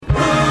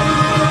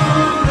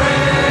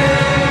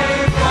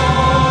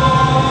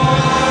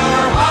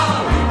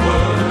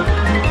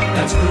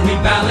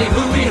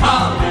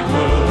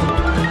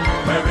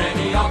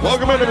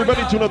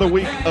to another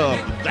week of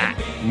That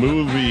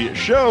Movie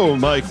Show.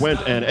 Mike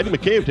Wendt and Eddie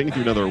McCabe taking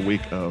through another week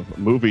of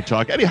movie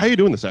talk. Eddie, how you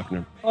doing this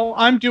afternoon? Oh,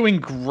 I'm doing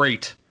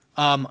great.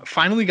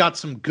 Finally got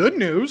some good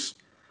news.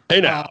 Hey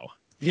now.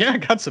 Yeah,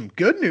 got some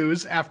good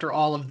news after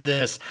all of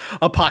this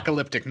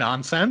apocalyptic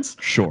nonsense.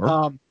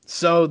 Sure.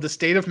 So the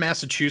state of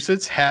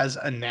Massachusetts has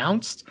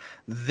announced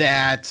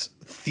that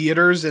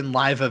theaters and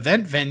live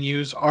event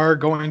venues are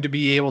going to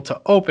be able to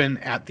open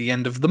at the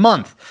end of the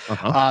month.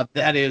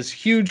 That is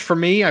huge for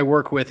me. I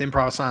work with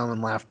Improv Asylum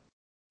and Laugh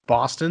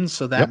Boston,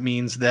 so that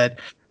means that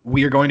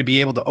we are going to be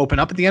able to open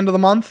up at the end of the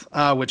month,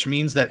 which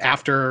means that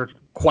after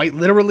quite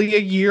literally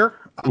a year,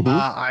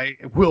 I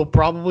will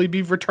probably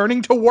be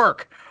returning to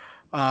work,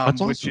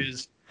 That's awesome. which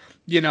is,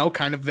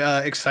 kind of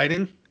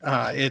exciting.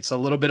 It's a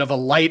little bit of a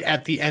light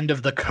at the end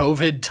of the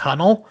COVID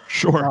tunnel.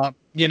 Sure.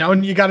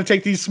 And you got to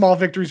take these small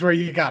victories where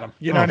you got them.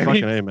 You know what I mean?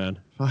 Fucking amen.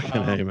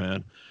 Fucking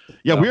amen.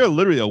 Yeah, we are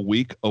literally a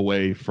week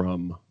away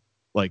from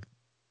like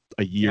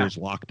a year's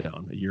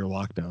lockdown. A year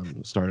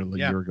lockdown started a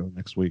year ago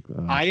next week.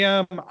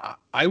 My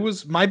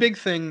big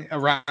thing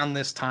around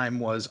this time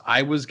was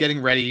I was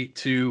getting ready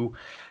to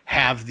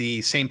have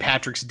the St.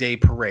 Patrick's Day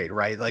parade,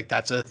 right? Like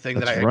that's a thing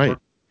that I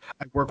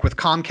work with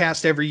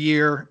Comcast every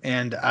year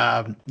and,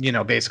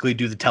 basically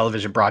do the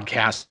television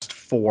broadcast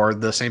for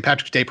the St.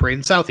 Patrick's Day parade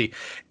in Southie.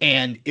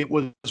 And it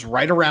was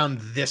right around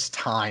this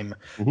time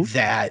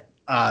that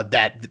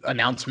that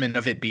announcement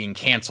of it being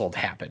canceled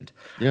happened.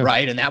 Yeah.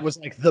 Right. And that was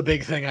like the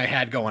big thing I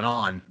had going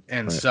on.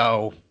 And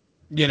so,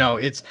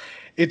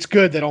 it's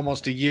good that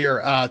almost a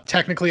year,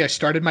 technically I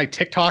started my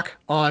TikTok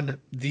on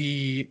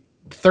the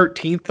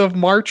 13th of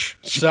March.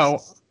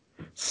 Jesus.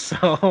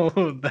 So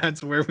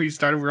that's where we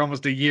started. We're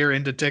almost a year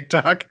into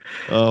TikTok.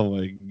 Oh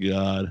my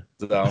God.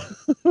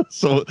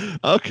 So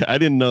okay, I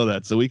didn't know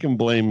that. So we can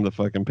blame the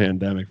fucking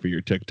pandemic for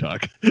your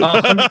TikTok.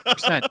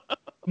 100%.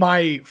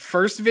 My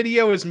first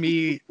video is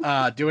me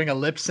doing a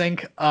lip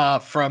sync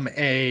from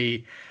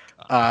a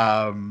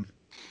Kevin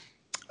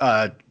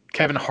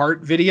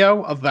Hart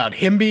video about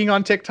him being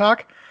on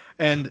TikTok.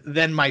 And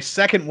then my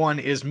second one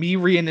is me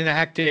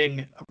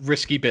reenacting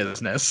Risky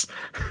Business.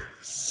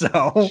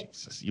 So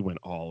Jesus, you went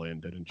all in,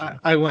 didn't you?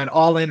 I went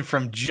all in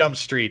from Jump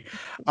Street.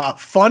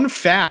 Fun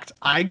fact,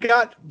 I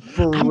got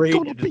berated.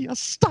 I'm gonna be a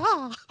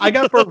star. I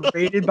got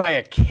berated by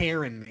a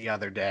Karen the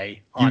other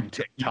day on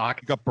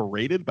TikTok. You got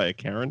berated by a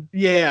Karen?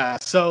 Yeah.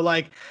 So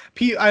like,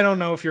 I don't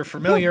know if you're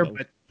familiar,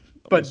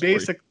 but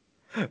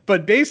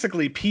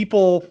basically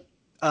people,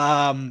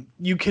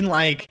 you can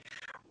like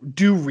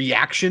do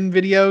reaction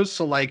videos.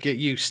 So like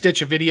you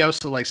stitch a video.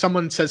 So like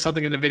someone says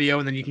something in the video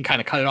and then you can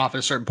kind of cut it off at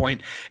a certain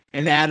point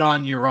and add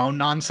on your own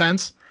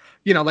nonsense,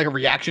 like a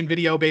reaction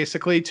video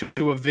basically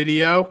to a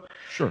video.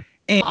 Sure.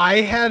 And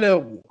I had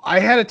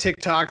a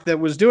TikTok that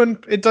was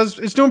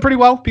it's doing pretty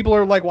well. People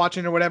are like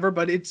watching or whatever,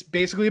 but it's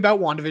basically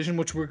about WandaVision,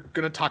 which we're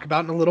going to talk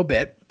about in a little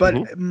bit.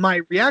 But my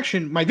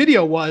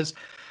video was,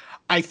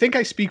 I think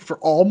I speak for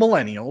all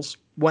millennials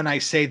when I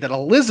say that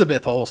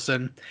Elizabeth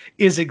Olsen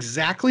is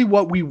exactly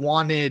what we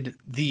wanted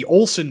the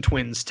Olsen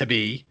twins to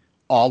be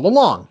all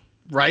along,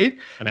 right?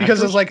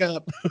 Because it's like an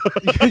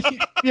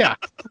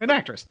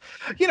actress.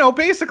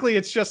 Basically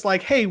it's just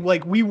like, hey,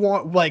 like we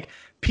want like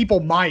people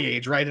my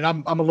age, right? And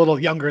I'm a little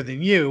younger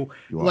than you.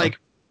 Like,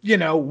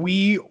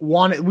 we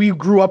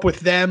grew up with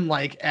them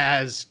like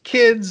as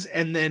kids,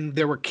 and then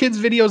there were kids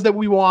videos that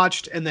we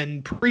watched, and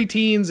then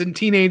preteens and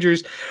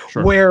teenagers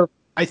where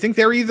I think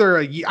they're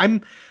either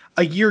I'm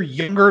a year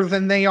younger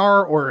than they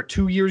are or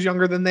 2 years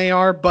younger than they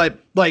are, but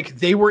like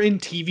they were in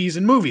TVs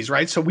and movies,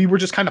 right? So we were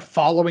just kind of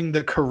following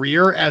the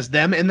career as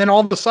them. And then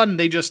all of a sudden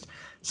they just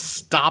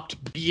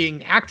stopped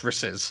being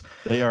actresses.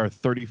 They are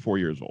 34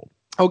 years old.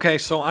 Okay.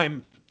 So I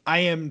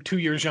am 2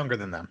 years younger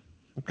than them.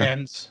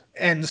 Okay.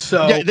 And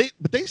so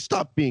they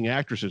stopped being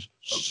actresses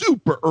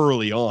super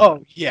early on.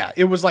 Oh yeah.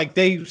 It was like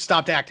they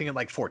stopped acting at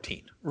like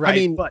 14. Right. I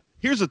mean, but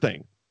here's the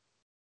thing.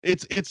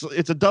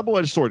 It's a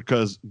double-edged sword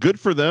because good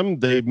for them.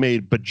 They've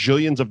made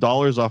bajillions of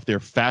dollars off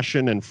their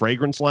fashion and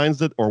fragrance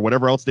lines or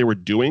whatever else they were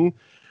doing.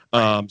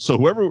 So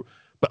whoever,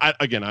 but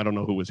I don't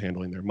know who was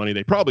handling their money.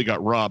 They probably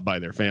got robbed by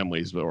their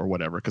families or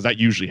whatever, because that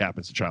usually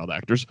happens to child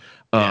actors.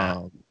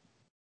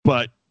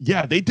 But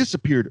yeah, they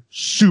disappeared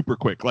super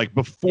quick. Like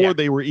before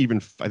they were even,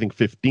 I think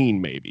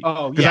 15 maybe.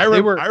 Oh yeah, I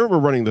remember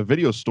running the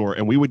video store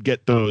and we would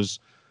get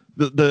those.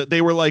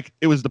 They were like,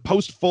 it was the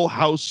post Full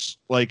House,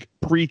 like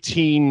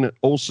preteen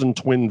Olsen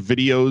twin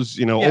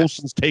videos,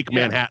 Olsen's Take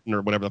Manhattan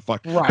or whatever the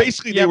fuck. Right.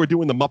 Basically, they were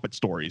doing the Muppet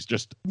stories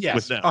just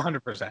with them.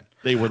 100%.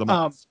 They were the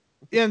Muppets.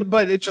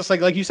 But it's just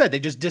like you said, they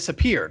just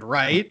disappeared,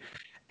 right?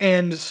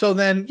 And so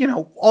then,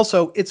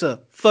 also it's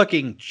a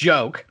fucking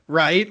joke,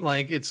 right?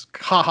 Like it's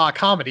haha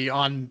comedy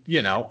on,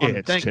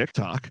 it's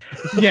TikTok.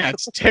 Yeah,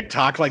 it's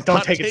TikTok. Like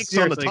don't take it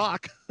seriously. On the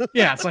talk.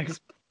 Yeah, it's like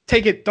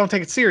don't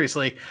take it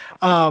seriously.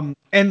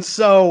 And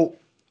so,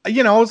 I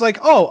was like,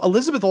 oh,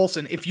 Elizabeth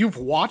Olsen, if you've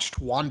watched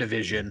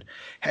WandaVision,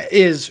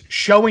 is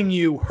showing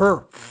you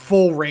her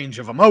full range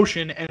of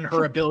emotion and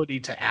her ability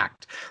to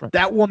act. Right.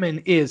 That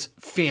woman is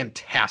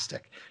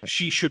fantastic.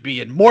 she should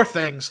be in more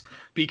things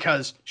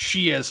because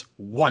she is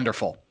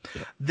wonderful.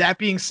 Yeah. That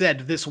being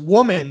said, this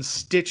woman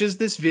stitches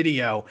this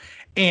video,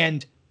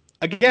 and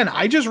again,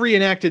 I just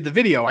reenacted the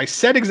video. I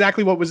said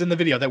exactly what was in the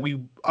video, that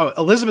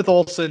Elizabeth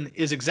Olsen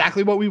is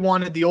exactly what we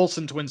wanted the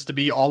Olsen twins to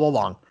be all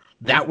along.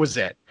 That was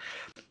it.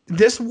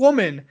 This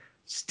woman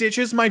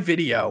stitches my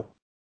video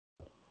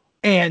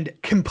and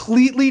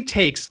completely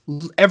takes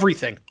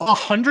everything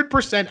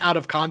 100% out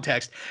of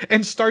context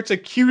and starts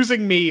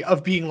accusing me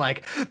of being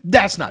like,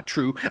 that's not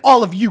true.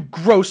 All of you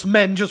gross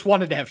men just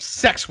wanted to have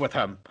sex with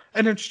him.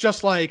 And it's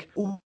just like,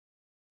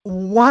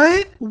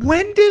 what?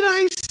 When did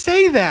I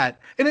say that?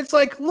 And it's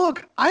like,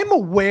 look, I'm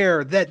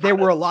aware that there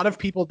were a lot of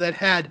people that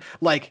had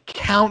like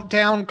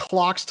countdown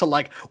clocks to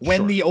like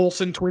when the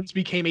Olsen twins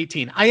became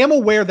 18. I am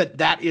aware that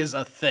that is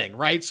a thing,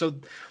 right? So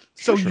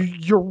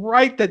you're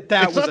right that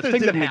it's was a thing that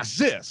that didn't happened.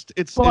 exist.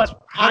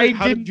 How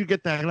did you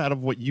get that out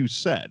of what you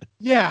said?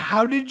 Yeah,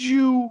 how did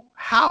you?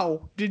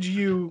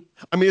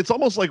 I mean, it's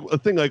almost like a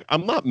thing like,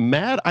 I'm not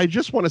mad. I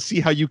just want to see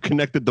how you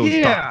connected those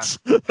dots.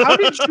 How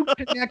did you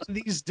connect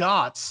these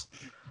dots?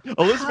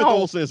 Elizabeth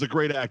Olsen is a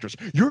great actress.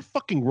 You're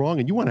fucking wrong,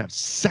 and you want to have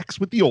sex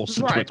with the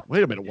Olsen twins.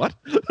 Wait a minute, what?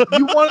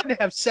 You wanted to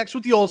have sex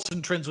with the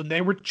Olsen twins when they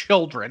were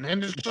children,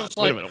 and it's just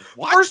like,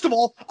 first of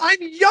all, I'm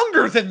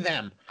younger than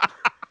them.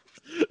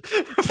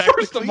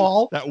 First of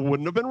all, that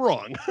wouldn't have been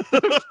wrong.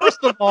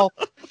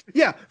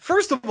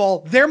 First of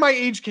all, they're my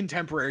age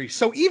contemporary.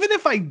 So even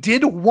if I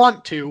did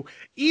want to,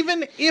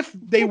 even if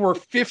they were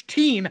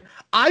 15,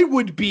 I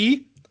would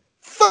be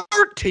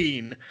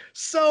 13.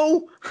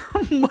 So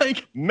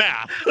like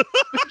math.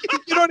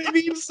 You know what I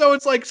mean? So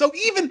it's like, so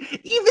even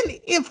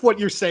if what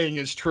you're saying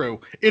is true,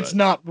 it's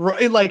not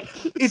right. Like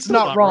it's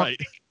not wrong.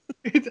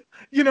 Right.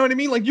 You know what I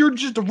mean? Like you're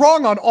just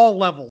wrong on all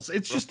levels.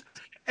 It's just,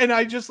 and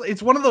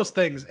it's one of those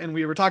things. And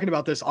we were talking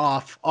about this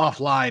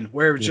offline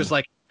where it's just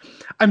like,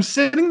 I'm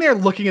sitting there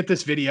looking at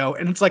this video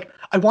and it's like,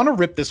 I want to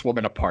rip this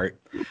woman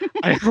apart.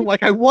 I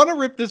want to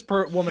rip this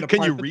woman apart.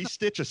 Can you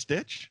restitch a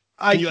stitch?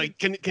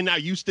 Can now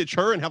you stitch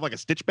her and have like a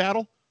stitch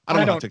battle? I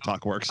don't know how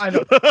TikTok works. I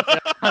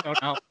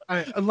don't know.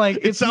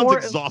 It sounds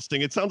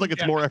exhausting. It sounds like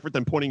it's more effort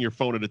than pointing your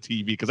phone at a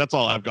TV, because that's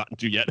all I've gotten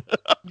to yet.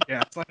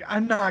 Yeah, it's like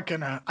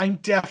I'm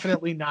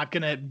definitely not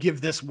gonna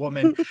give this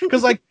woman,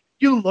 because like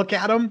you look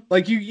at them,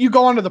 like you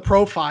go onto the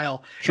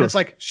profile, and it's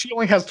like she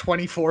only has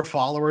 24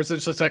 followers.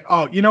 It's just like,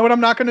 oh, you know what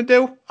I'm not gonna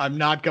do? I'm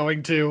not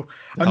going to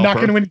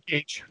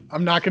engage.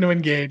 I'm not gonna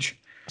engage.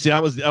 See,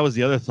 that was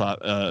the other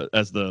thought,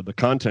 as the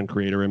content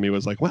creator in me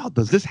was like, well,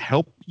 does this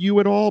help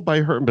you at all by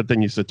her? But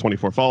then you said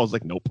 24 followers,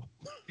 like, nope.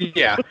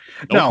 Yeah.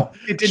 Nope.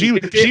 No.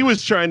 She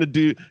was trying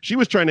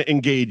to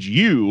engage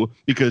you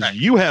because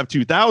you have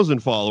 2,000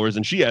 followers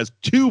and she has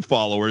 2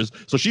 followers.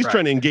 So she's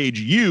trying to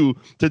engage you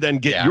to then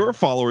get your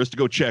followers to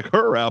go check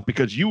her out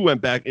because you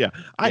went back. Yeah.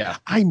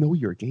 I know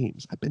your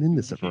games. I've been in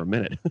this for a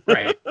minute.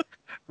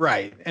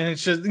 Right. And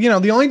it's just,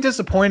 the only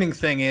disappointing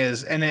thing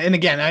is, and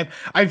again,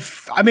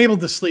 I'm able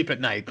to sleep at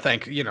night.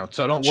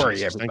 So don't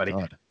worry, everybody.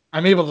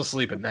 I'm able to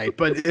sleep at night,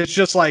 but it's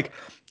just like,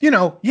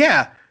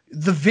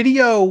 the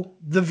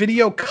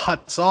video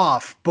cuts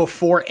off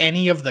before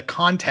any of the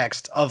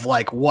context of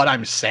like what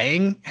I'm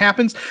saying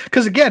happens.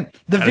 Because again,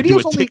 the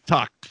video's only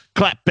TikTok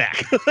clap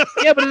back.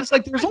 Yeah, but it's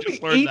like there's only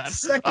 8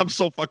 seconds. I'm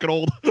so fucking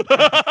old.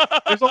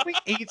 There's only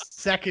 8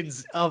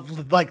 seconds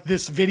of like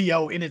this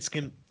video in its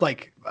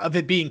of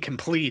it being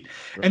complete.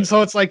 Right. And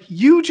so it's like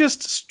you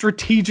just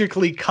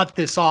strategically cut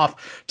this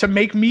off to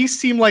make me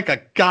seem like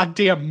a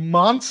goddamn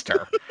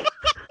monster.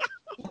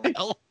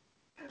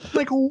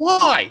 Like,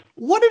 why?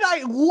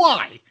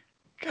 Why?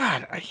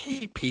 God, I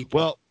hate people.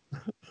 Well,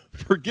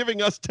 for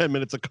giving us 10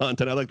 minutes of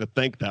content, I'd like to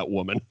thank that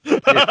woman.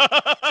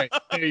 Right,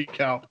 there you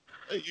go.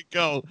 There you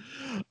go.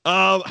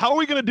 How are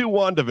we going to do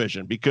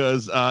WandaVision?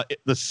 Because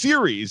the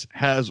series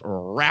has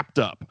wrapped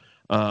up.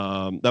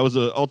 That was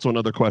also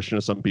another question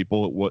of some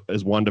people.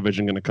 Is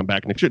WandaVision going to come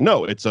back next year?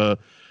 No, it's the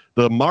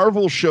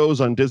Marvel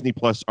shows on Disney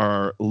Plus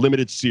are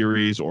limited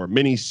series or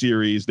mini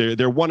series.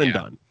 They're one and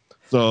done.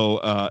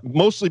 So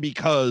mostly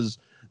because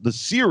the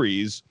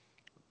series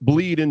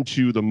bleed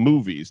into the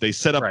movies. They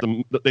set up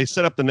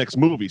the next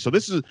movie. So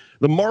this is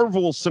the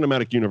Marvel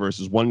Cinematic Universe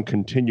is one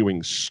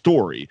continuing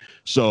story.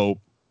 So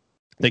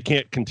they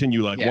can't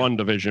continue like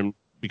WandaVision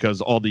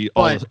because all the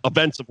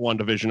events of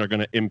WandaVision are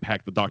going to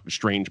impact the Doctor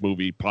Strange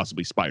movie,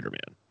 possibly Spider-Man.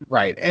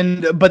 Right.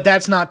 But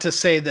that's not to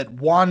say that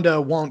Wanda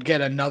won't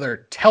get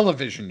another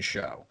television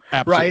show.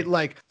 Absolutely.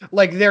 Right?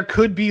 Like there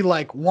could be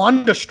like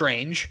Wanda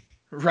Strange,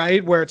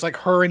 right? Where it's like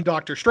her and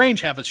Doctor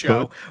Strange have a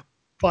show.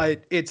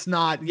 But it's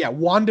not,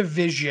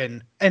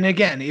 WandaVision. And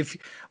again, if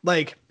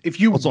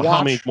you also,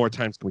 how many more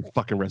times can we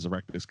fucking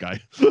resurrect this guy?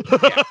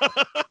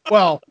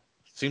 Well,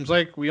 seems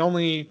like we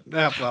only, we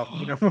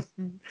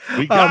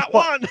got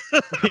one.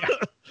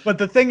 But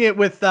the thing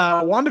with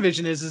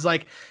WandaVision is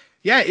like,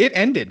 it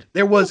ended.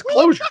 There was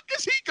closure. Where the fuck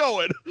is he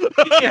going?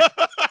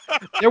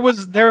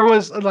 There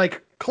was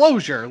like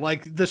closure.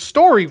 Like the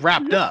story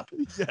wrapped up.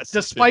 Yes,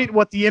 despite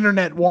what the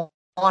internet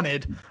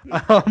wanted.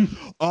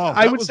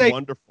 I would say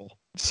wonderful.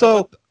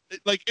 So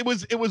like it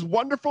was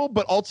wonderful,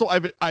 but also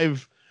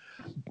I've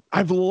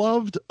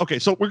loved. Okay,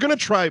 so we're gonna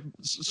try.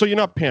 So you're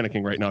not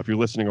panicking right now if you're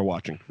listening or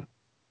watching.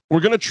 We're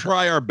going to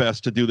try our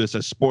best to do this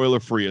as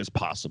spoiler-free as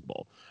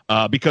possible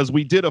because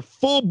we did a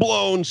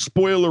full-blown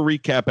spoiler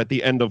recap at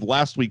the end of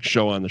last week's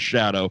show on The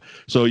Shadow.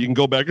 So you can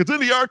go back. It's in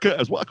the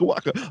archives, Waka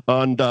Waka,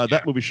 on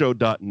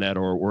thatmovieshow.net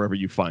or wherever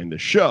you find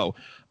this show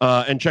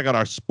and check out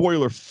our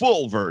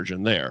spoiler-full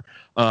version there.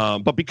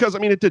 But because, I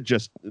mean, it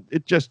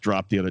just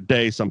dropped the other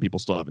day. Some people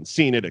still haven't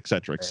seen it, et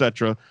cetera, et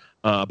cetera.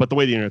 But the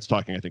way the internet's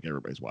talking, I think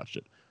everybody's watched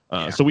it.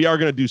 So we are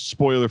going to do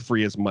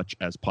spoiler-free as much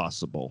as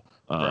possible,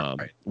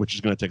 which is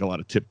going to take a lot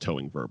of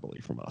tiptoeing verbally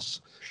from us.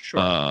 Sure.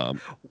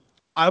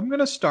 I'm going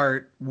to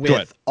start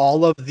with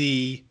all of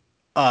the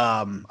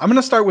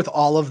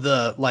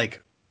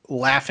like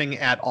laughing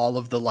at all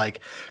of the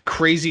like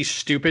crazy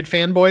stupid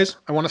fanboys.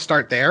 I want to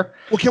start there.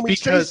 Well, can we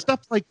say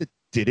stuff like that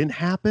didn't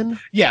happen?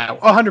 Yeah,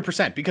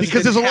 100%. Because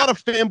there's a lot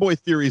of fanboy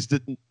theories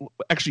that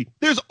actually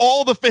there's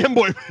all the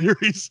fanboy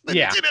theories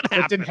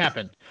that didn't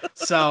happen.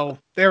 So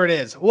there it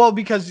is. Well,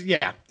 because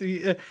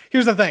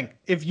here's the thing.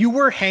 If you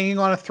were hanging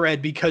on a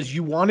thread because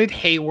you wanted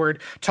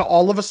Hayward to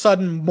all of a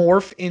sudden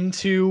morph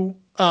into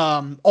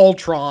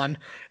Ultron,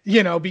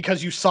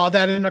 because you saw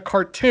that in a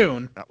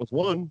cartoon. That was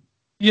one.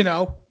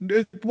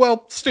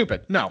 Well,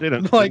 stupid. No.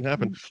 Didn't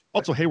happen.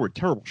 Also, Hayward,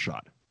 terrible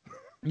shot.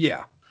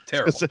 Yeah.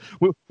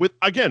 Terrible.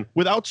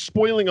 Without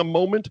spoiling a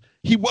moment,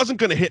 he wasn't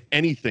going to hit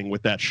anything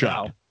with that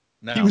shot.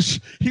 No.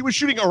 He was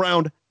shooting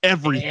around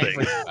everything.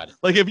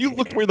 Like if you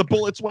looked where the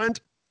bullets went,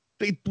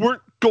 they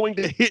weren't going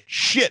to hit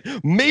shit.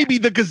 Maybe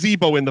the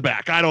gazebo in the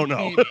back. I don't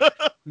know.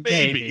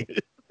 Maybe.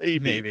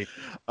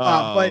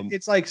 But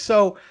it's like,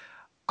 so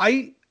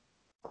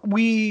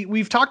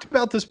we've talked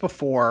about this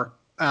before.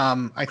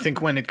 I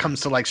think when it comes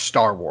to like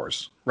Star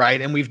Wars,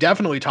 right? And we've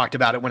definitely talked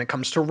about it when it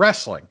comes to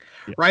wrestling,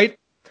 right?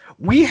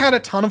 We had a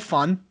ton of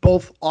fun,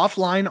 both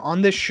offline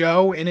on this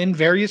show and in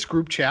various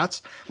group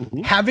chats,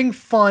 having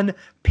fun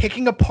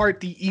picking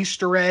apart the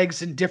Easter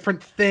eggs and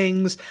different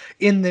things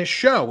in this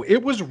show.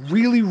 It was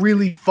really,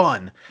 really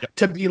fun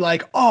to be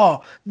like,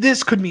 oh,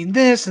 this could mean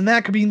this and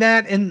that could mean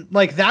that. And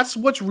like, that's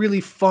what's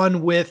really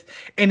fun with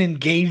an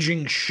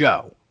engaging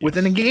show. With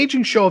an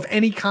engaging show of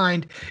any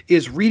kind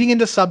is reading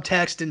into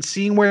subtext and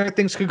seeing where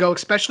things could go,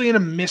 especially in a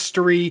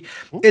mystery.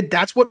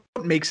 That's what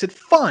makes it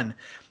fun.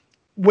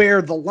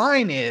 Where the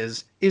line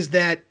is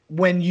that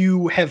when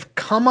you have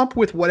come up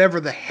with whatever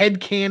the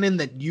headcanon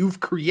that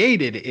you've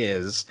created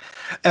is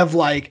of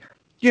like,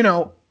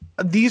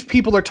 these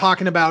people are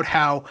talking about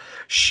how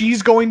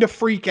she's going to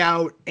freak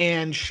out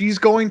and she's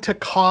going to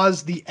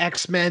cause the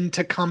X-Men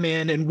to come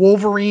in and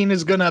Wolverine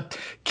is going to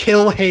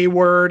kill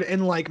Hayward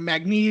and like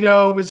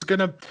Magneto is going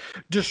to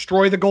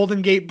destroy the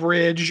Golden Gate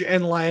Bridge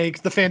and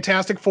like the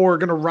Fantastic Four are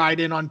going to ride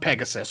in on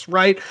Pegasus,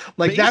 right?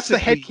 Like that's the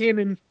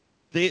headcanon.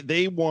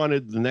 They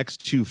wanted the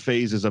next two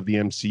phases of the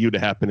MCU to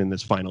happen in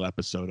this final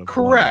episode of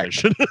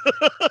correct.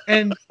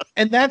 and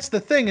that's the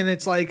thing. And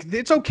it's like,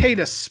 it's okay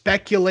to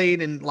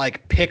speculate and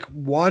like pick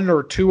one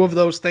or two of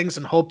those things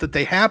and hope that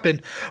they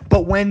happen.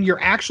 But when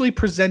you're actually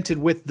presented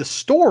with the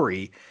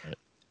story,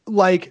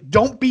 like,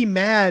 don't be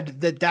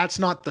mad that that's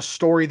not the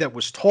story that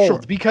was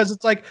told because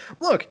it's like,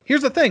 look,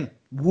 here's the thing.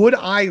 Would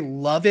I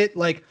love it?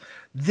 Like,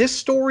 this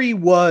story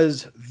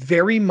was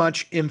very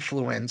much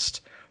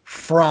influenced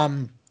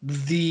from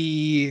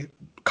the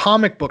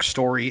comic book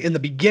story in the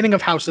beginning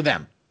of House of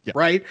M,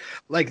 right?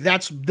 Like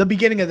that's the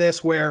beginning of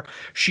this where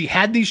she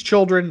had these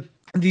children.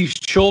 These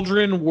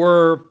children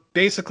were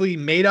basically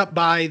made up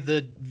by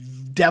the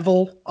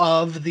devil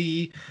of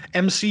the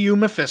MCU,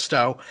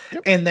 Mephisto,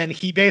 and then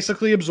he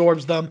basically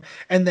absorbs them.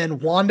 And then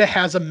Wanda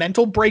has a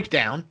mental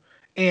breakdown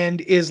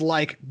and is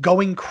like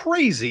going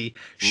crazy.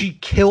 She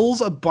kills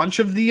a bunch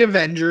of the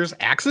Avengers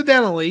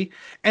accidentally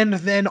and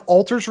then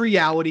alters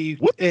reality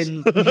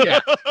and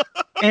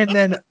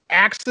then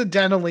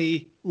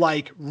accidentally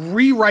like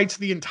rewrites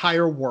the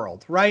entire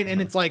world, right?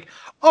 And it's like,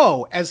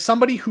 oh, as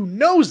somebody who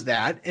knows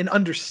that and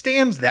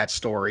understands that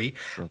story,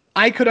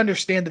 I could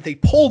understand that they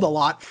pulled a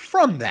lot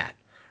from that,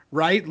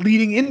 right?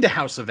 Leading into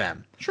House of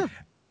M. Sure.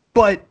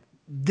 But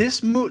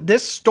this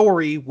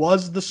story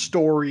was the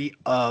story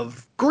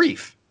of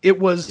grief. It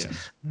was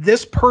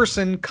this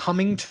person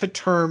coming to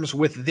terms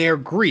with their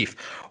grief,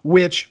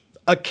 which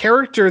a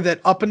character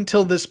that up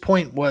until this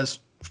point was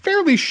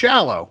fairly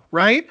shallow,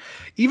 right?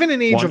 Even in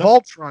Age of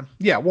Ultron.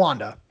 Yeah,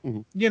 Wanda.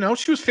 Mm-hmm.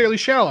 She was fairly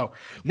shallow.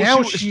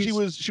 Well, now she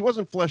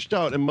wasn't fleshed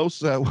out, and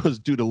most of that was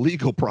due to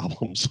legal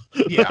problems.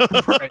 Yeah,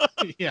 right.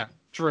 Yeah,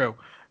 true.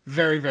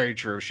 Very, very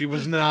true. She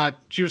was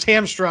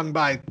hamstrung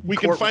by we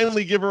can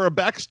finally give her a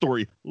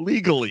backstory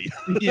legally.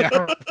 Yeah,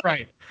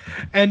 right.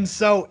 And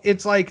so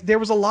it's like there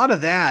was a lot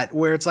of that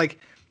where it's like,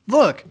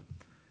 look,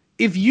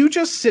 if you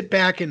just sit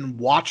back and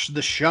watch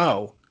the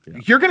show,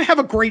 you're going to have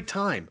a great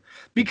time.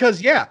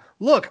 Because,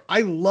 look,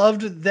 I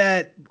loved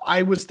that.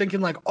 I was thinking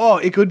like, oh,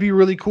 it could be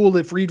really cool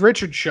if Reed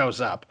Richards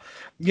shows up.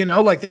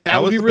 Like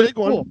that would be really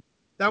cool.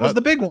 That was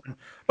the big one.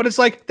 But it's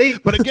like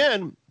But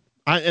again,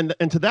 and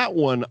to that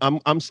one,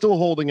 I'm still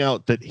holding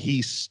out that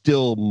he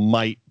still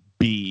might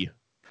be.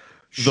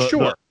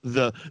 Sure.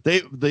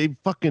 They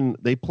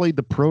played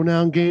the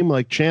pronoun game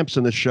like champs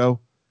in this show.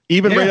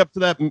 Even right up to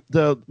that,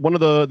 one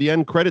of the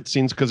end credit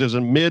scenes, because there's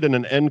a mid and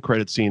an end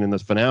credit scene in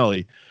this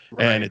finale,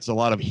 and it's a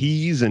lot of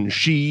he's and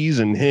she's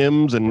and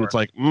hims, and it's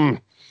like,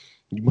 you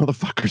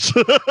motherfuckers.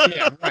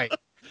 Yeah, right.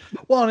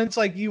 Well, and it's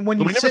like when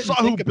you we never saw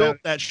who built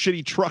that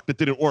shitty truck that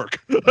didn't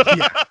work.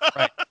 Yeah,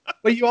 right.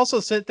 But you also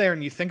sit there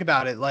and you think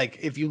about it, like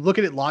if you look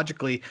at it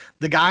logically,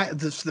 the guy.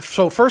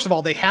 So first of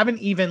all, they haven't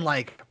even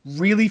like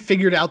really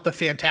figured out the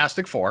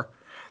Fantastic Four.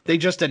 They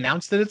just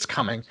announced that it's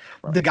coming.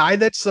 Right. The guy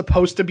that's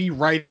supposed to be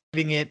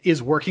writing it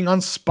is working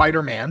on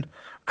Spider-Man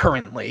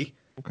currently.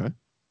 Okay.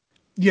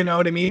 You know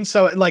what I mean?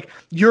 So like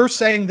you're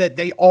saying that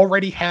they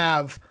already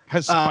have.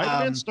 Has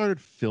Spider-Man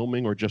started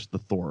filming or just the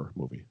Thor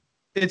movie?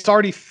 It's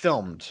already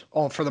filmed,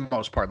 for the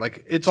most part.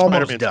 Like it's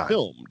almost done.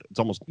 Filmed. It's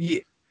almost. Yeah.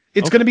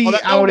 It's going to be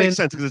out makes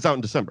sense because it's out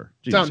in December.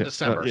 It's out in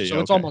December,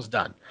 so it's almost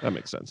done. That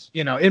makes sense.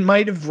 You know, it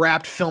might have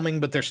wrapped filming,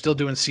 but they're still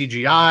doing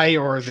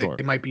CGI, or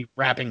they might be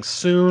wrapping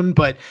soon.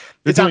 But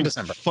it's out in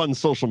December. Fun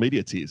social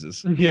media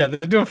teases. Yeah, they're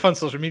doing fun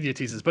social media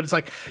teases. But it's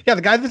like, yeah,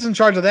 the guy that's in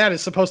charge of that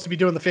is supposed to be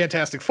doing the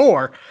Fantastic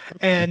Four,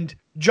 and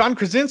John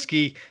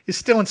Krasinski is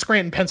still in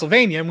Scranton,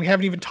 Pennsylvania, and we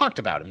haven't even talked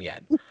about him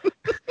yet.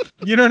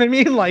 You know what I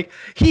mean? Like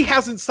he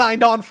hasn't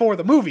signed on for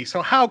the movie,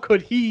 so how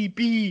could he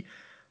be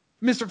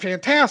Mr.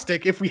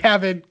 Fantastic if we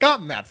haven't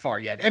gotten that far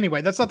yet?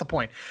 Anyway, that's not the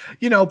point.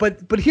 You know, but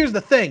here's the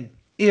thing.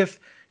 If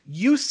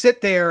you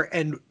sit there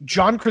and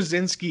John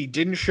Krasinski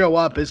didn't show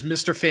up as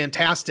Mr.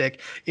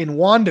 Fantastic in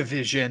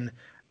WandaVision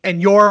and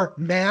you're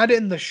mad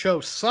and the show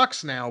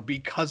sucks now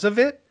because of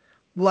it,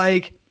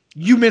 like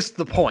you missed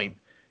the point.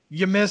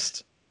 You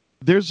missed.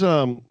 There's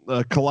a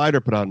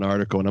Collider put out an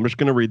article, and I'm just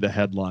going to read the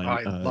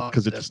headline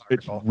because it's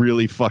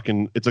really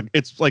fucking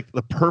it's like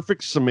the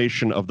perfect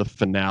summation of the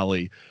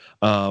finale.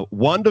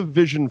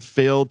 WandaVision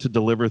failed to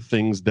deliver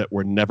things that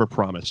were never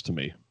promised to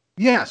me.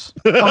 Yes,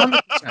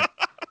 100%.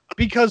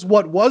 Because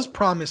what was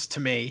promised to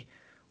me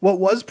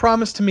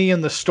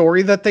in the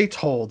story that they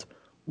told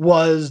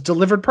was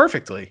delivered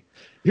perfectly.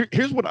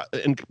 Here's what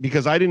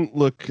because I didn't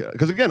look,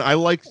 because again, I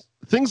like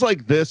things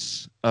like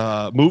this,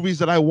 movies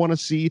that I want to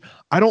see.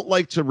 I don't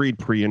like to read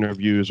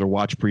pre-interviews or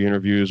watch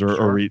pre-interviews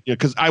or read,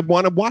 because I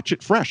want to watch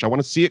it fresh. I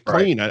want to see it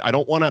clean. Right. I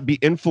don't want to be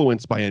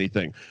influenced by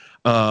anything.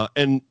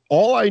 And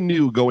all I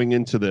knew going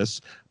into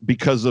this,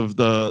 because of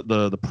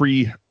the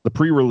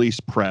pre-release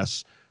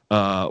press,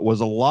 was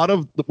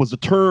the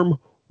term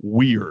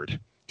weird.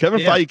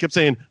 Kevin Feige kept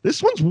saying,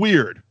 this one's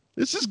weird.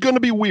 This is going to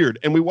be weird.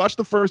 And we watched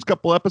the first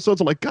couple episodes.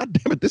 I'm like, God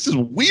damn it, this is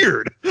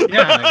weird.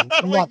 Yeah,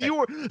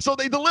 so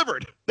they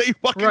delivered. They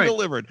fucking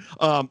delivered.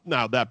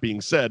 Now, that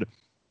being said,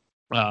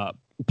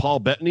 Paul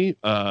Bettany,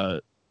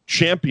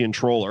 champion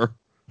troller.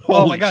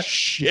 Oh my gosh.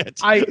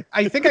 Shit. I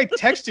think I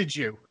texted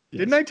you. Yes.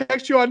 Didn't I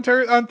text you on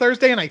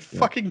Thursday and I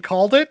fucking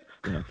called it?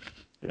 Yeah.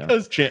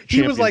 Because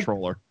he was like,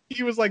 troller.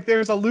 He was like,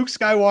 there's a Luke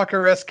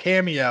Skywalker-esque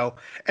cameo.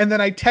 And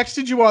then I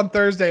texted you on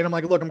Thursday and I'm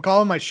like, look, I'm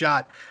calling my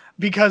shot.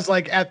 Because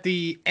like at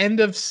the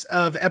end of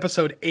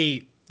episode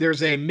 8,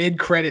 there's a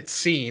mid-credit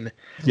scene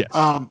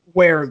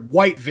where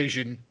White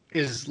Vision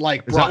is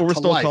like brought to life. Is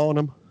that what we're still calling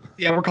him?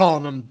 Yeah, we're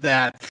calling him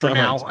that for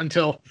now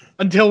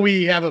until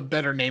we have a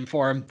better name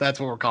for him. That's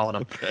what we're calling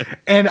him. Okay.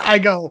 And I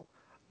go,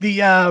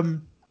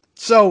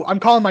 so I'm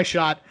calling my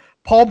shot.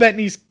 Paul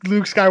Bettany's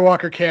Luke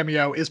Skywalker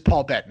cameo is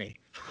Paul Bettany.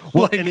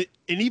 Well, and it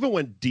even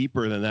went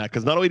deeper than that,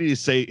 because not only did he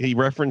say, he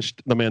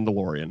referenced The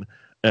Mandalorian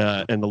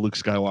and the Luke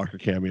Skywalker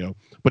cameo,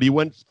 but he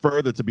went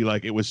further to be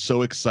like, it was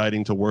so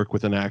exciting to work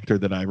with an actor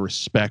that I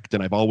respect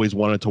and I've always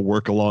wanted to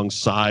work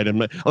alongside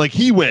him. Like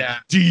he went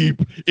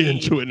deep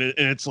into it, and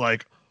it's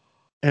like,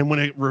 and when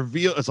it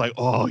revealed, it's like,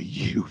 oh,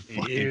 you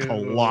fucking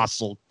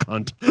colossal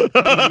cunt.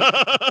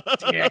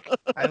 Dick.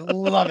 I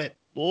love it.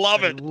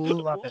 Love it.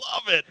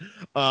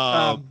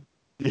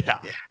 Yeah.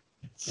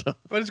 So.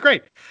 But it's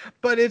great.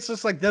 But it's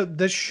just like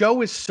the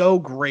show is so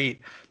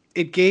great.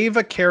 It gave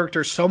a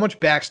character so much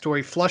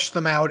backstory, flushed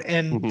them out,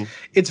 and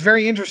it's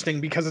very interesting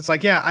because it's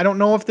like, I don't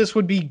know if this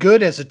would be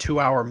good as a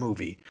 2-hour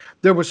movie.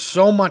 There was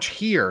so much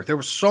here. There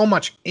was so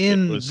much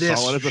in this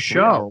solid as a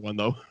show. 3-hour one,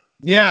 though.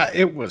 Yeah,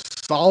 it was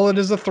solid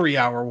as a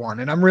 3-hour one,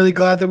 and I'm really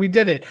glad that we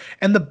did it.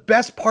 And the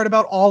best part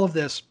about all of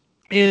this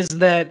is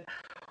that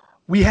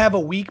we have a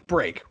week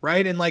break,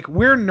 right? And like,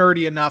 we're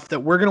nerdy enough that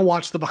we're going to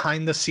watch the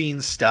behind the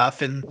scenes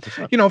stuff. And,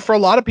 you know, for a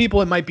lot of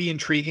people, it might be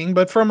intriguing,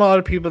 but for a lot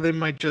of people, they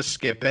might just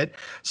skip it.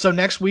 So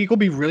next week will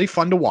be really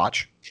fun to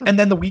watch. Sure. And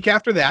then the week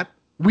after that,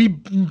 we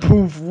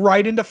move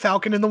right into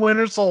Falcon and the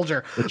Winter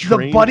Soldier.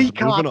 The buddy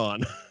cop.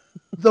 On.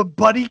 The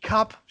buddy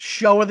cop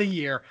show of the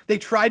year. They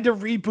tried to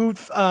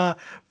reboot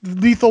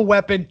Lethal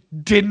Weapon,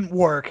 didn't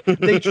work.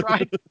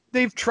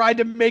 They've tried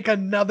to make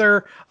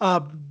another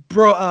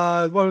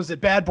what was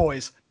it? Bad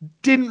Boys,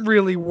 didn't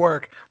really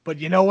work. But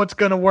you know what's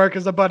gonna work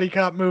as a buddy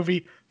cop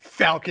movie?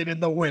 Falcon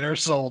and the Winter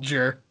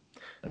Soldier.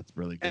 That's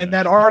really good. And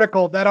that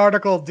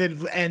article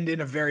did end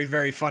in a very,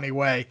 very funny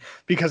way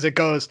because it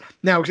goes,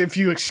 now, if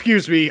you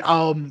excuse me,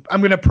 I'm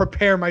going to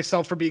prepare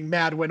myself for being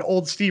mad when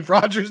old Steve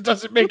Rogers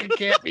doesn't make a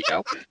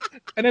cameo.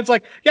 And it's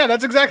like, yeah,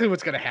 that's exactly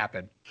what's going to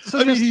happen. So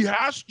I mean, he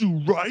has to,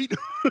 right?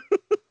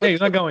 Hey, he's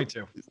not going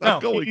to. He's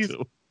not going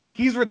to.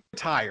 He's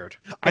retired.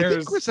 I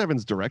think Chris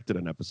Evans directed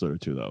an episode or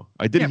two, though.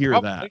 I did hear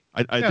probably.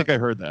 That. I think I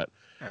heard that.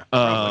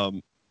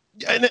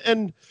 Yeah,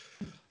 and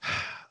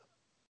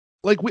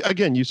like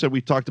you said, we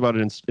talked about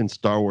it in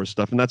Star Wars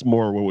stuff, and that's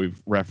more where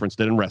we've referenced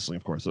it in wrestling,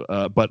 of course.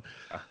 But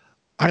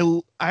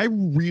I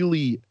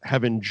really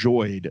have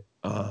enjoyed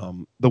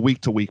the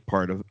week-to-week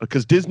part of,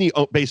 because Disney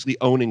basically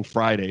owning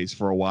Fridays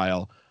for a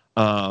while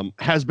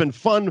has been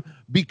fun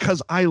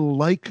because I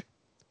like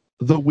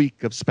the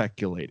week of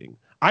speculating.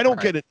 I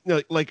don't get it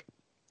like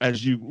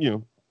as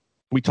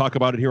we talk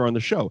about it here on the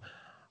show.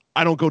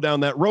 I don't go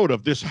down that road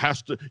of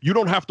you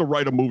don't have to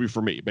write a movie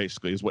for me,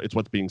 basically, is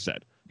what's being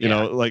said. You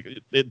know, like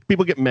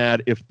people get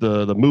mad if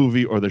the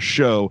movie or the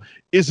show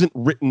isn't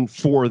written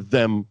for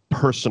them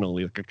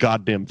personally, like a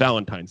goddamn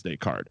Valentine's Day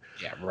card.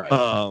 Yeah,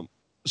 right.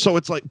 So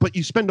it's like, but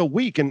you spend a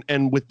week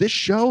and with this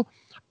show,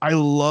 I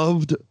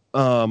loved,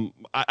 I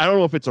don't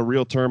know if it's a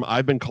real term.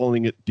 I've been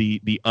calling it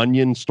the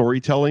onion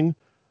storytelling,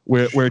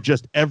 where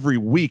just every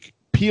week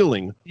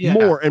peeling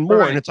more and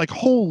more, and it's like,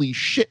 holy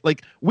shit,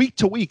 like week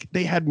to week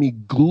they had me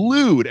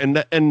glued,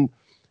 and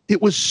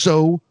it was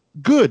so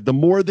good. The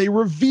more they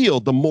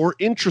revealed, the more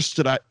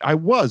interested I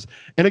was.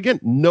 And again,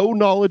 no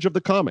knowledge of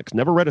the comics,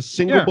 never read a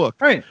single book,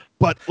 right?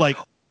 But like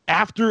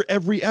after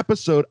every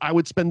episode, I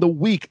would spend the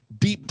week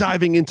deep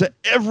diving into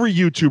every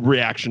YouTube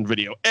reaction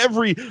video,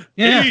 every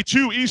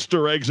 82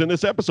 Easter eggs in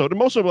this episode, and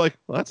most of them were like,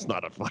 well, that's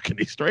not a fucking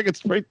Easter egg,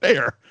 it's right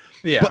there.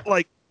 But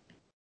like,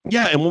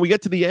 and when we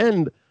get to the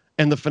end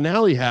and the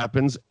finale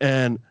happens,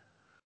 and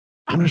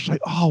I'm just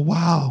like, oh,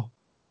 wow.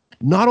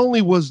 Not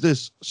only was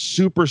this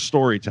super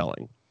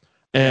storytelling,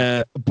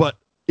 but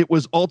it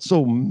was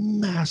also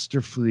master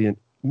trolling.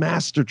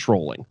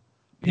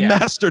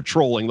 Master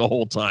trolling the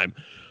whole time.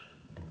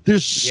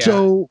 There's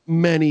so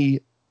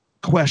many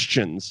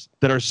questions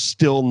that are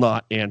still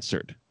not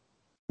answered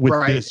with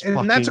this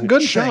fucking that's a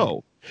good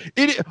show.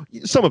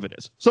 Some of it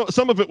is. So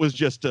some of it was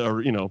just,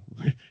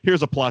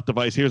 here's a plot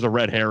device. Here's a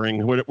red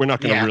herring. We're not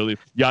going to really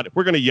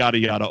we're going to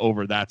yada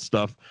over that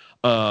stuff.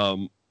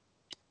 I'm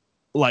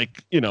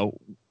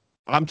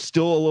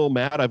still a little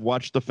mad. I've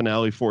watched the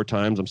finale 4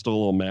 times. I'm still a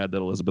little mad that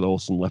Elizabeth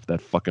Olsen left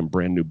that fucking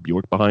brand new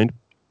Buick behind.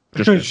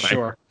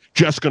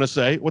 Just gonna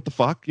say, what the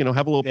fuck? Have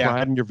a little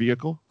pride in your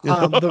vehicle.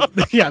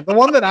 The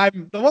one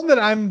that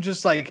I'm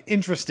just like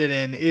interested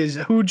in is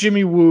who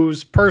Jimmy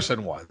Woo's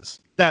person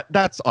was.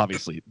 That's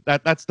obviously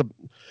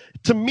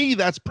to me,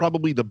 that's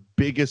probably the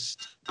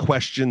biggest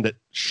question that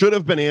should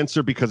have been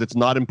answered because it's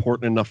not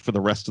important enough for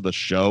the rest of the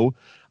show.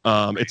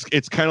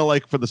 It's kind of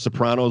like for The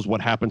Sopranos,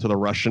 what happened to the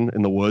Russian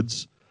in the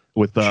woods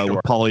with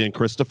Paulie and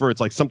Christopher.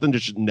 It's like something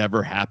that should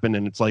never happen,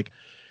 and it's like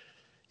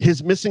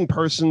his missing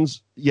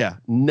persons,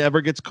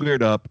 never gets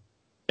cleared up,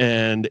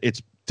 and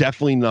it's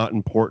definitely not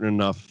important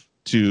enough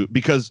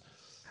because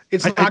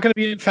it's not going to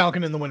be in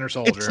Falcon and the Winter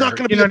Soldier. It's not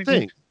going to be a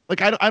thing.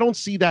 Like I don't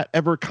see that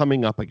ever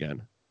coming up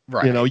again.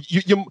 Right.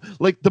 You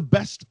like the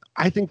best.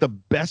 I think the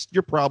best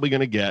you're probably going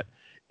to get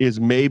is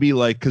maybe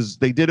like, because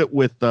they did it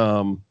with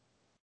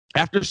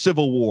after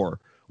Civil War.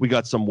 We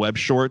got some web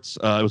shorts.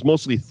 It was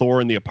mostly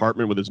Thor in the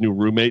apartment with his new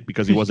roommate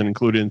because he wasn't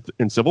included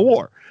in Civil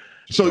War.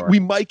 So we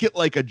might get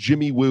like a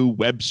Jimmy Woo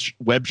web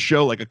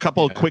show, like a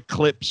couple of quick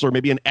clips, or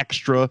maybe an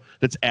extra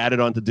that's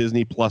added onto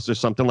Disney Plus or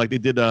something. Like they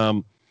did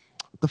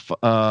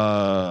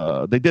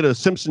they did a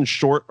Simpsons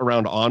short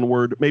around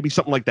Onward, maybe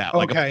something like that.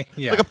 Like a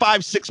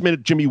 5-6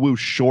 minute Jimmy Woo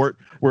short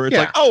where it's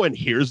like, oh, and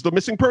here's the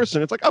missing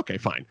person. It's like, okay,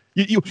 fine.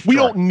 We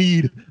don't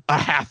need a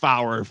half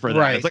hour for that.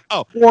 Right. It's like,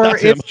 oh, or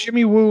if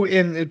Jimmy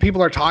Woo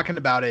people are talking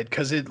about it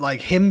because it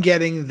like him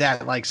getting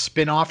that like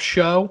spin-off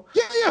show.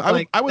 Yeah.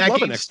 Like, I would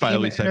love an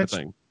X-Files type of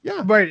thing.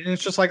 Yeah. Right. And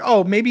it's just like,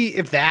 oh, maybe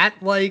if that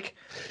like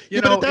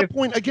but at that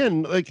point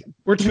again, like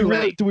we're too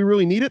late. Do we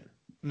really need it?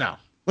 No.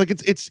 Like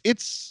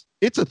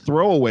it's a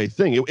throwaway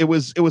thing. It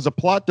was a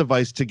plot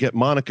device to get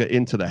Monica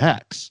into the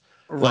hex.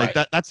 Right.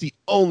 Like that's the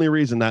only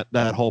reason that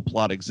whole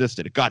plot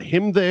existed. It got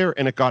him there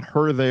and it got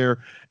her there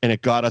and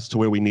it got us to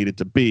where we needed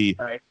to be.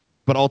 Right.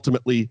 But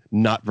ultimately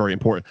not very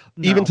important.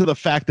 No. Even to the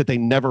fact that they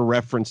never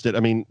referenced it. I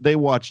mean, they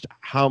watched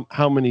how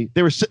many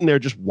they were sitting there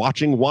just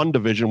watching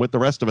WandaVision with the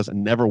rest of us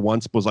and never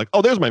once was like,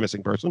 oh, there's my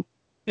missing person.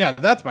 Yeah,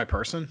 that's my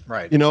person.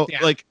 Right.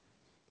 Like,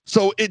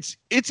 so it's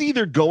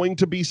either going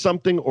to be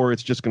something or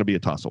it's just going to be a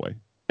toss away.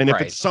 And if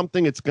it's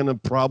something, it's going to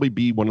probably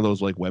be one of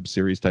those like web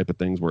series type of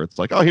things where it's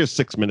like, oh, here's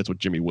 6 minutes with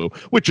Jimmy Woo,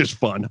 which is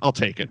fun. I'll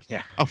take it.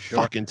 Yeah, I'll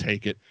fucking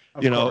take it.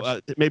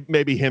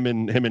 Maybe him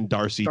and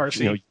Darcy,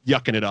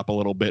 yucking it up a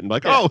little bit and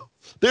like, oh,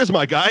 there's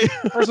my guy.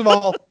 First of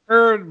all,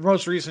 her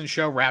most recent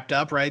show wrapped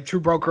up, right?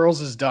 True Broke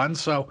Girls is done,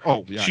 so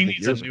she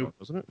needs a new.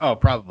 Wasn't it? Oh,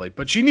 probably,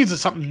 but she needs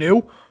something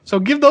new. So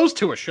give those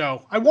two a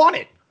show. I want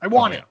it.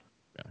 Yeah.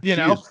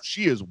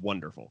 She is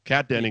wonderful.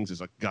 Kat Dennings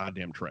is a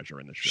goddamn treasure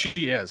in the show.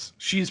 She is.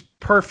 She's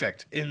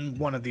perfect in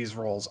one of these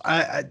roles.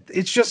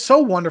 It's just so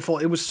wonderful.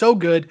 It was so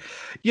good.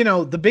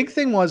 The big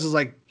thing is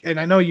like, and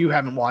I know you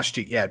haven't watched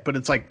it yet, but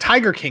it's like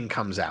Tiger King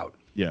comes out.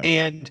 Yeah.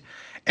 And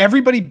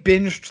everybody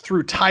binged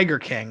through Tiger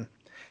King,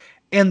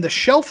 and the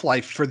shelf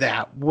life for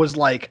that was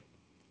like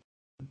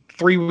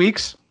 3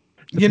 weeks.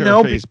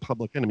 Paraphrase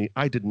Public Enemy,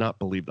 I did not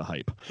believe the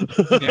hype.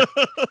 Yeah.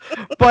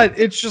 But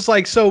it's just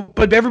like,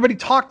 but everybody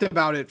talked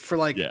about it for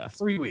like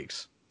 3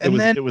 weeks. And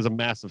it was a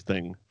massive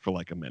thing for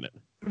like a minute.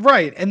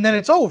 Right. And then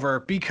it's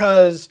over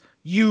because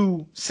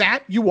you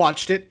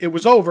watched it, it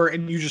was over,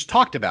 and you just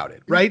talked about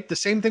it. Right. The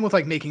same thing with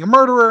like Making a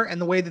Murderer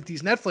and the way that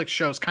these Netflix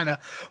shows kind of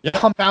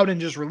pump out and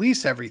just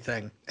release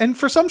everything. And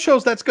for some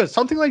shows, that's good.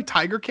 Something like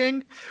Tiger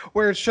King,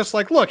 where it's just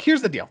like, look,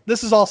 here's the deal.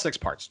 This is all 6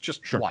 parts.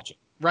 Just watch it.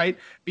 Right.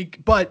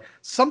 But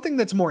something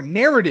that's more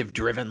narrative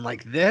driven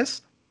like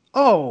this,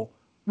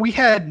 we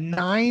had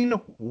 9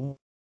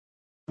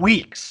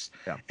 weeks,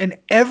 and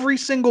every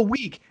single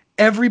week,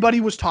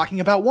 everybody was talking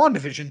about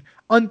WandaVision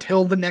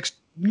until the next,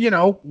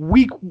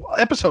 week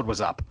episode was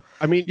up.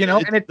 I mean,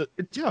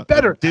 it's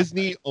better.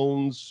 Disney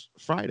owns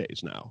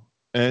Fridays now.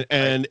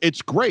 And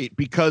it's great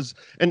because,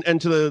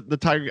 and to the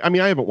Tiger, I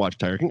mean, I haven't watched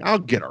Tiger King. I'll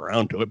get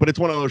around to it, but it's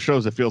one of those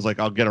shows that feels like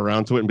I'll get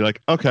around to it and be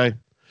like, okay,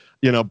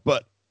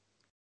 but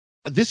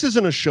this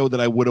isn't a show that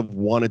I would have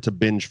wanted to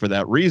binge for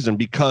that reason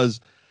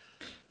because,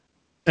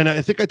 and I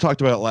think I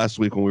talked about it last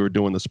week when we were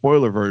doing the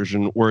spoiler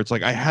version, where it's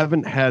like I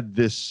haven't had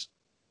this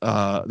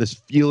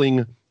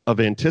feeling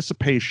of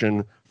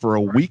anticipation for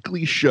a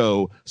weekly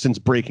show since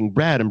Breaking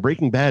Bad, and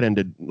Breaking Bad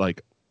ended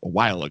like a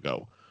while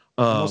ago,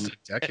 almost a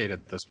decade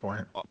at this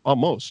point,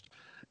 almost.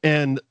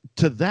 And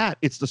to that,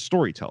 it's the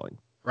storytelling.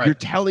 Right. You're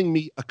telling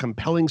me a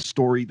compelling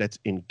story that's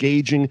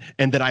engaging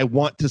and that I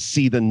want to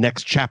see the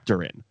next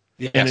chapter in.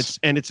 Yes.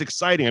 And it's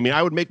exciting. I mean,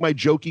 I would make my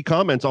jokey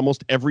comments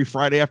almost every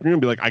Friday afternoon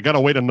and be like, I got to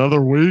wait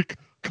another week.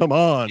 Come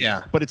on.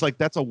 Yeah. But it's like,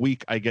 that's a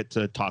week I get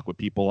to talk with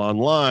people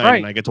online. Right.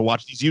 And I get to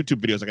watch these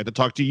YouTube videos. I get to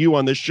talk to you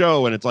on this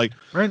show. And it's like,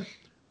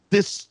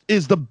 this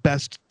is the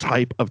best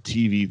type of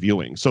TV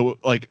viewing. So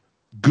like,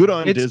 good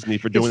on Disney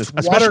for doing this,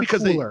 especially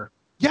because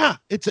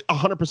it's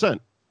 100%.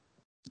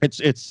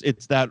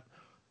 It's that,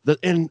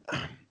 and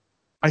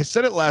I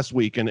said it last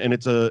week, and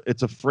it's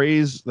a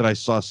phrase that I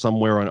saw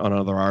somewhere on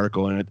another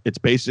article, and it's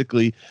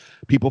basically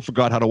people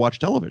forgot how to watch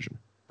television.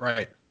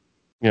 Right.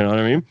 You know what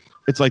I mean?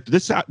 It's like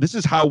this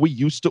is how we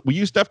used to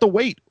have to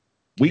wait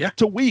week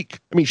to week.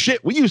 I mean,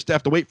 shit, we used to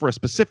have to wait for a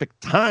specific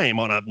time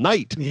on a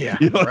night. Yeah.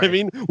 You know what I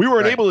mean? We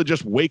weren't able to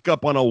just wake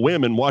up on a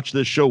whim and watch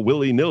this show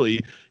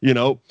willy-nilly,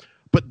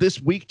 But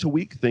this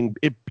week-to-week thing,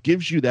 it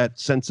gives you that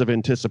sense of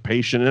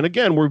anticipation. And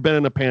again, we've been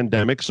in a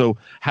pandemic, so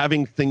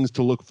having things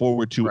to look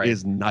forward to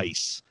is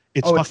nice.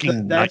 It's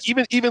fucking nice.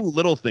 Even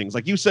little things.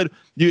 Like you said,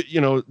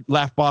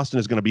 Laugh Boston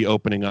is going to be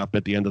opening up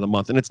at the end of the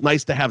month. And it's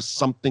nice to have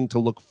something to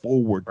look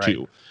forward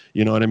to.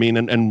 You know what I mean?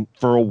 And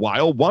for a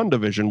while,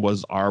 WandaVision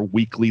was our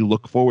weekly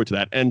look forward to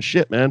that. And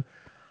shit, man,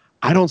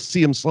 I don't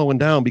see him slowing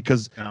down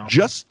because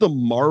just the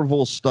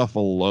Marvel stuff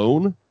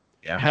alone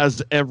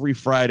has every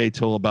Friday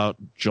till about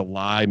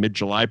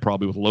mid-July,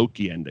 probably, with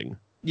Loki ending.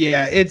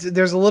 Yeah,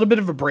 there's a little bit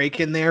of a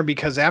break in there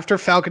because after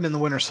Falcon and the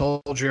Winter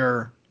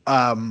Soldier,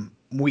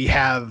 we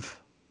have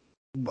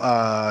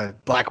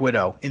Black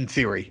Widow in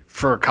theory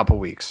for a couple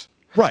weeks.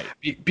 Right.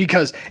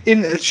 Because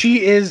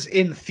she is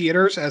in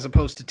theaters as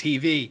opposed to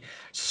TV.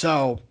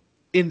 So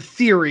in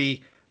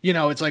theory,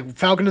 it's like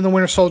Falcon and the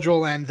Winter Soldier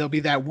will end. There'll be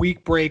that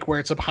week break where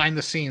it's a behind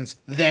the scenes.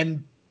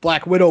 Then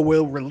Black Widow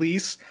will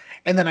release.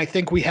 And then I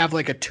think we have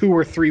like a 2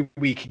 or 3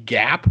 week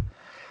gap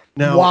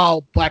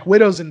while Black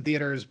Widow's in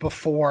theaters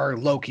before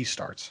Loki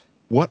starts.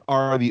 What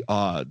are the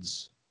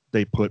odds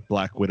they put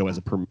Black Widow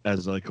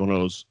as like one of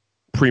those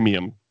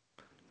premium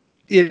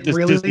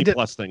Disney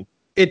Plus thing?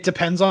 It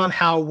depends on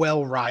how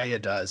well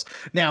Raya does.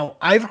 Now,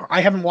 I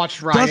haven't watched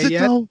Raya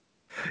yet. Though?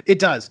 It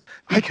does.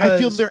 I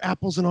feel they're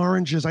apples and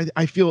oranges.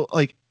 I feel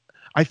like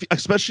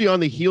especially on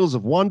the heels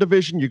of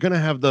WandaVision, you're gonna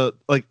have the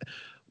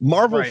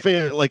Marvel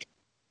fan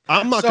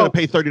I'm not going to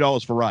pay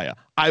 $30 for Raya.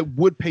 I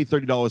would pay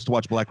 $30 to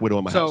watch Black Widow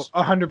in my house.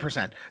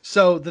 100%.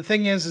 So the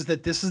thing is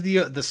that this is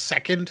the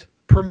second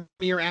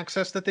premiere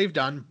access that they've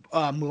done,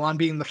 Mulan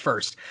being the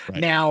first.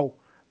 Right. Now,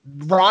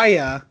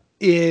 Raya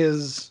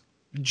is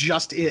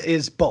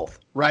both,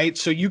 right?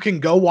 So you can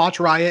go watch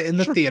Raya in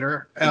the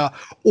theater,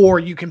 or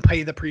you can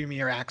pay the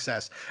premiere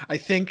access. I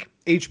think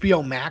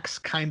HBO Max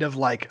kind of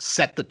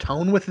set the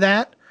tone with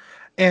that.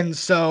 And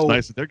so it's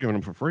nice that they're giving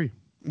them for free.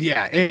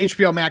 Yeah,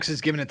 HBO Max is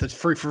giving it the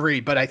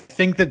free, but I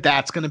think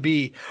that's going to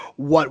be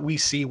what we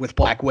see with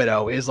Black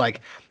Widow is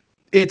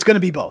it's going to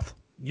be both.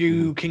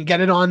 You can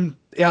get it on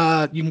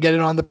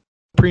the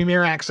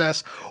premiere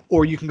access,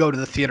 or you can go to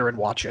the theater and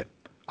watch it.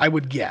 I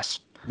would guess.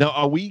 Now,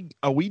 are we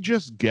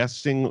just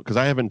guessing? Because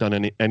I haven't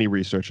done any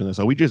research on this.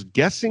 Are we just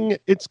guessing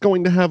it's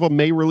going to have a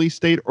May release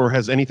date, or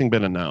has anything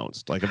been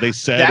announced? Like, have they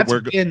said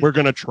we're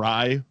going to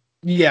try?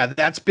 Yeah,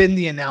 that's been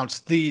the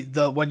announced. The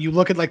when you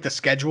look at like the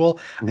schedule,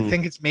 I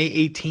think it's May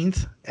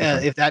 18th.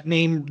 If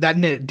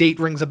that date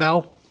rings a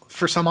bell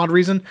for some odd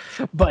reason,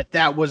 but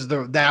that was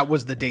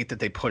the date that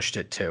they pushed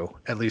it to.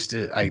 At least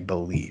I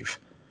believe.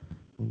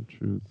 1,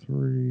 2,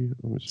 3.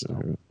 Let me see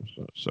here.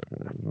 A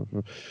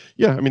second.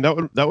 Yeah, I mean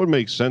that would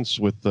make sense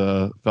with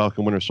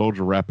Falcon Winter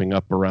Soldier wrapping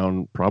up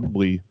around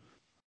probably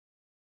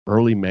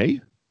early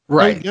May.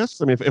 Right.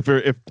 Yes. I mean, if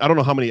I don't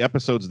know how many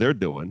episodes they're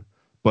doing,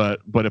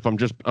 but if I'm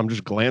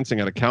just glancing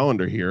at a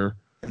calendar here,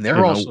 and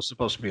they're also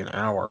supposed to be an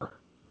hour,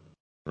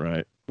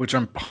 right? Which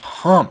I'm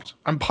pumped.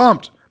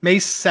 May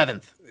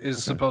 7th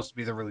is supposed to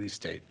be the release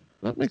date.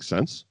 That makes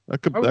sense.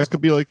 That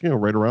could be like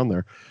right around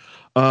there.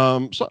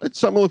 So it's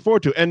something to look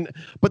forward to. And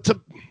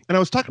I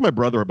was talking to my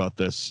brother about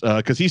this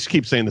because he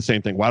keeps saying the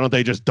same thing. Why don't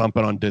they just dump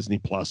it on Disney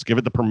Plus? Give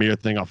it the premiere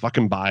thing. I'll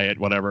fucking buy it.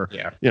 Whatever.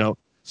 Yeah.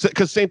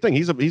 Because same thing.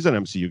 He's an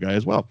MCU guy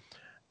as well.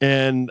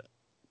 And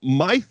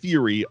my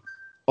theory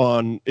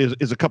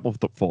is a couple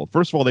fold.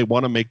 First of all, they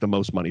want to make the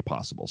most money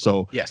possible.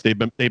 So yes, they've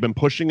been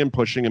pushing and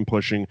pushing and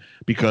pushing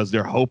because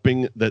they're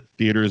hoping that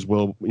theaters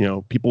will,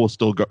 people will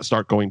still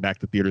start going back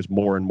to theaters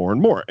more and more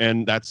and more.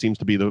 And that seems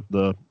to be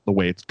the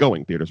way it's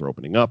going. Theaters are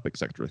opening up, et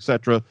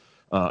cetera,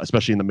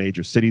 especially in the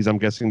major cities. I'm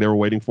guessing they were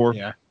waiting for.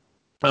 Yeah.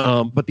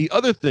 But the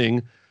other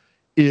thing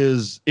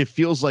is, it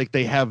feels like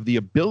they have the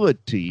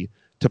ability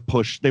to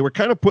push. They were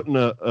kind of put in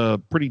a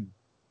pretty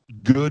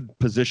good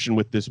position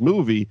with this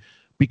movie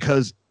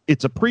because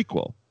it's a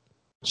prequel.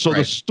 So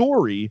the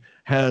story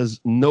has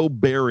no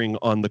bearing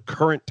on the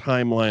current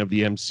timeline of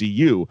the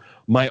MCU.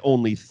 My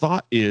only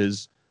thought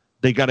is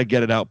they got to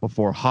get it out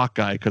before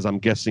Hawkeye, because I'm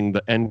guessing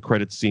the end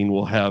credit scene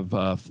will have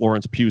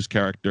Florence Pugh's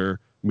character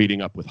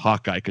meeting up with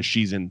Hawkeye because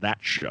she's in that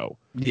show.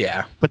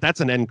 Yeah. But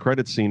that's an end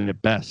credit scene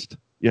at best.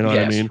 You know what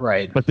I mean?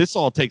 Right. But this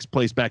all takes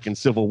place back in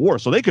Civil War,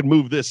 so they could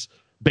move this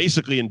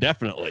basically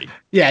indefinitely.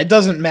 Yeah, it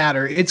doesn't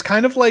matter. It's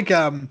kind of like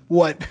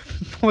what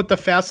the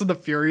Fast and the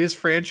Furious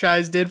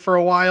franchise did for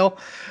a while.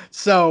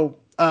 So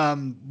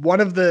one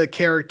of the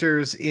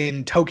characters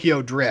in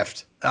Tokyo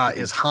Drift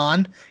is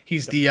Han.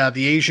 He's the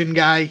Asian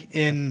guy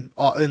in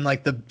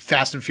like the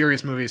Fast and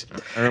Furious movies.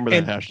 I remember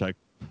that hashtag.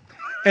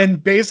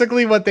 And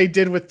basically what they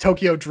did with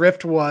Tokyo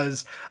Drift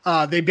was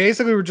they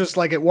basically were just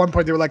like, at one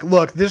point they were like,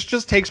 look, this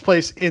just takes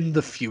place in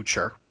the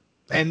future.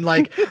 And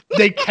like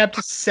they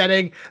kept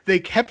setting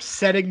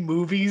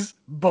movies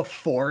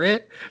before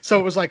it. So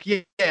it was like,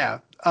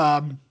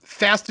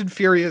 Fast and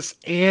Furious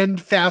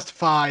and Fast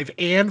 5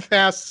 and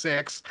Fast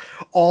 6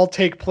 all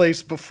take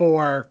place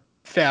before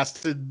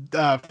Fast and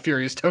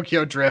Furious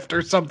Tokyo Drift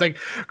or something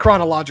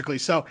chronologically.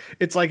 So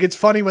it's like, it's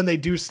funny when they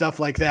do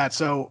stuff like that.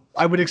 So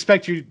I would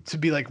expect you to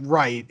be like,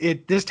 right,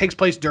 this takes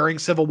place during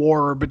Civil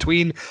War or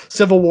between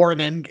Civil War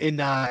and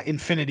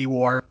Infinity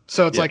War.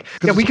 So it's like,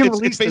 we can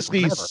release it's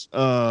basically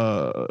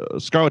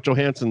Scarlett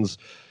Johansson's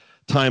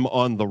time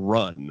on the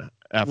run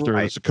after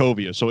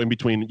Sokovia. So in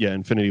between,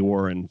 Infinity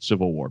War and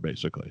Civil War,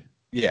 basically.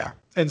 Yeah.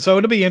 And so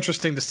it'll be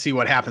interesting to see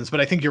what happens.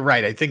 But I think you're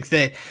right. I think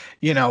that,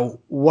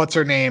 what's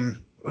her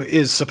name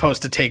is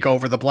supposed to take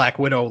over the Black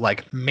Widow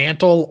like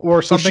mantle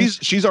or something. Well,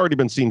 she's already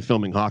been seen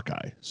filming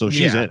Hawkeye, so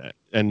she's in it.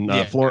 And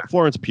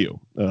Florence Pugh,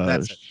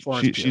 Florence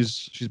Pugh.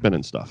 She's been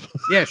in stuff.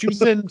 Yeah, she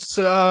was in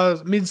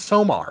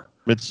Midsommar.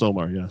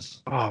 Midsommar,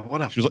 yes. Oh,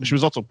 what a... She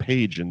was also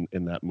Paige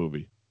in that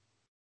movie.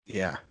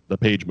 Yeah, the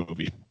Paige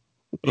movie.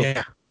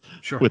 Yeah,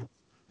 sure. With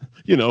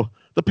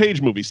the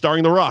Paige movie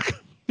starring The Rock.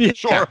 Yeah,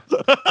 sure.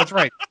 That's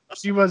right.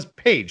 She was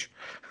Paige.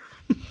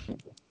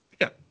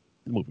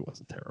 The movie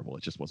wasn't terrible.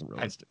 It just wasn't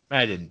realistic.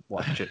 I didn't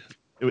watch it.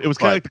 It was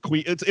kind of like the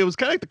Queen. It was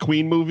kind of like the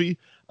Queen movie.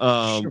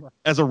 Sure.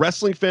 As a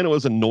wrestling fan, it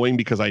was annoying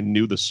because I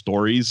knew the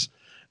stories.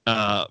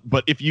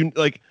 But if you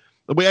like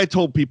the way I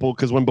told people,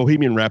 because when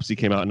Bohemian Rhapsody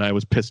came out, and I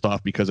was pissed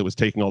off because it was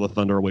taking all the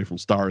thunder away from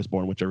Star Is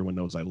Born, which everyone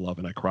knows I love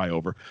and I cry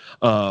over.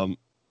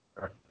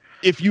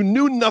 If you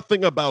knew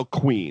nothing about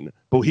Queen,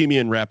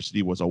 Bohemian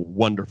Rhapsody was a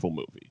wonderful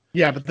movie.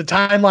 Yeah, but the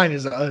timeline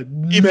is a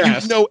mess.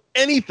 If you know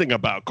anything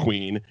about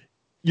Queen,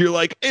 you're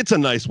like, it's a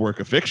nice work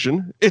of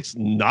fiction. It's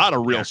not a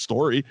real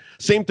story.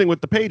 Same thing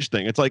with the Paige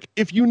thing. It's like,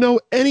 if you know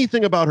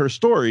anything about her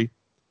story,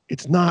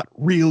 it's not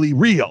really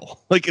real.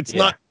 Like, it's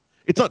not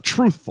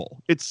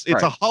truthful. It's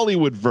a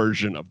Hollywood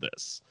version of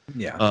this.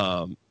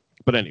 Yeah.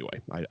 But anyway,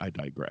 I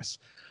digress.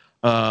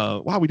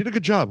 Wow, we did a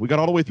good job. We got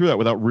all the way through that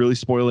without really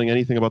spoiling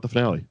anything about the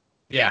finale.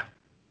 Yeah.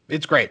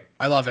 It's great.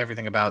 I love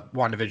everything about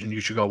WandaVision. You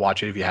should go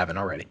watch it if you haven't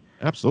already.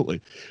 Absolutely.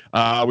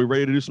 Are we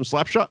ready to do some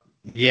Slapshot?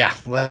 Yeah,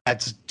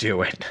 let's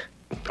do it.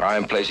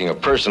 I'm placing a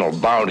personal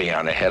bounty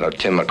on the head of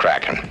Tim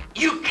McCracken.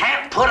 You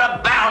can't put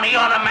a bounty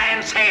on a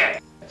man's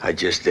head. I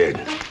just did.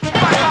 Go get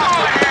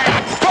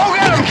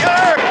him,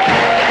 killer!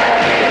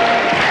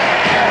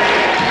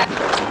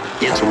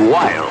 It's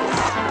wild.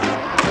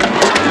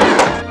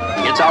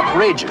 It's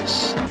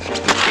outrageous.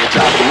 It's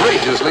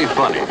outrageously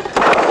funny.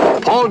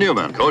 Paul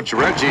Newman, Coach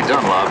Reggie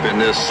Dunlop in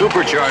this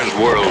supercharged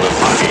world of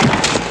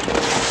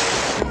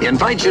hockey,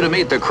 invites you to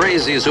meet the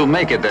crazies who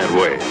make it that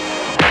way.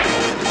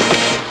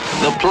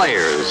 The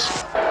Players,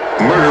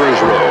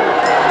 Murderers Row.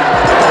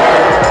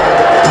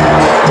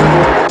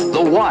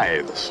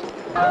 tithes,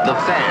 the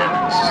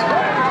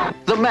fans,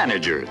 the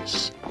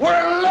managers.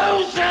 We're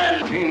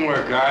losing!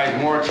 Teamwork, guys.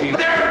 More team.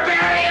 They're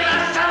burying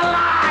us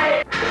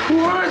alive! Who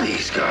are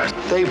these guys?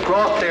 They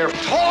brought their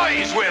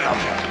toys with them!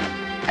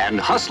 And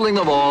hustling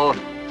them all,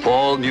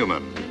 Paul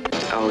Newman.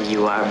 Oh,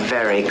 you are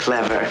very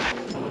clever.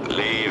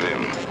 Leave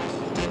him.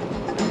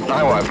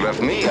 My wife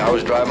left me. I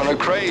was driving her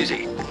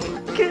crazy.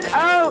 Get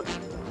out!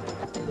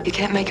 You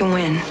can't make him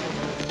win.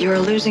 You're a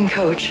losing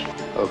coach.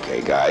 Okay,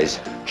 guys.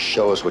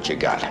 Show us what you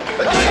got.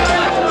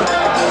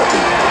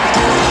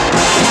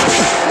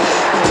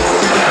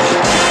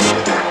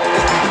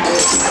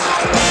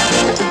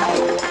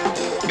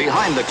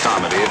 Behind the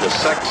comedy, the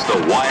sex,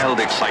 the wild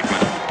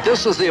excitement.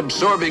 This is the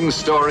absorbing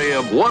story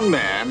of one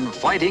man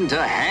fighting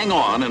to hang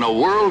on in a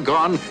world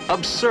gone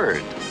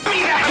absurd.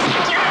 They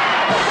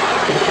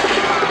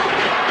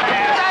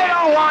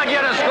don't want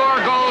you to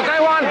score goals. They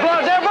want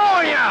blood. They're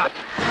booing you.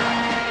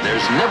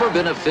 There's never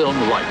been a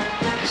film like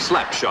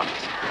Slapshot.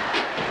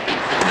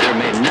 There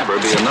may never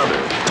be another.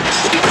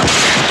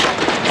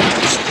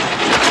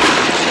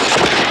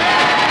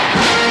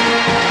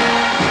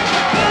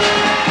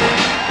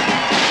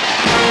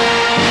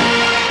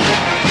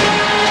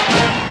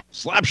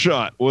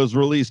 Slapshot was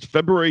released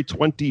February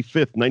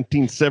 25th,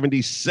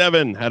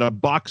 1977, had a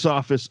box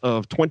office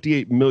of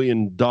 $28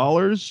 million,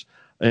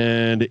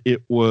 and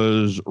it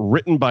was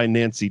written by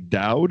Nancy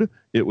Dowd.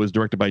 It was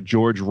directed by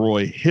George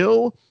Roy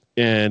Hill,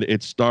 and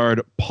it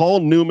starred Paul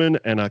Newman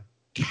and a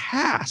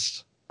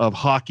cast of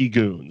hockey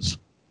goons.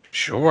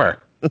 Sure.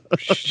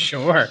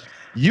 Sure.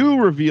 You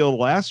revealed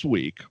last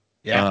week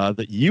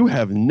that you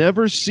have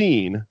never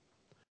seen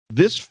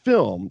this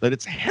film, that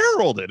it's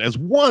heralded as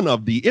one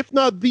of the, if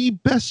not the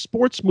best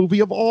sports movie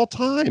of all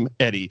time,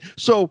 Eddie.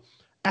 So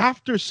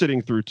after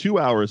sitting through 2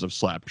 hours of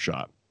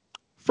Slapshot,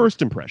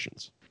 first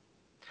impressions.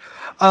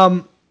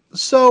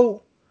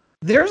 So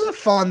there's a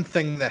fun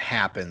thing that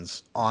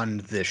happens on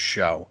this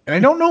show, and I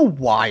don't know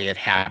why it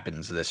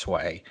happens this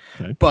way,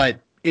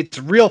 but it's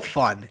real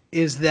fun,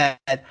 is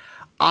that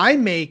I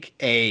make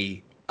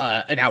an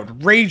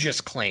outrageous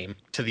claim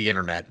to the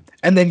internet,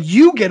 and then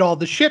you get all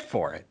the shit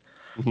for it.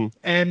 Mm-hmm.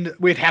 And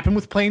it happened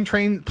with planes,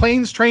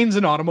 trains,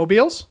 and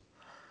automobiles.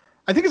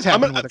 I think it's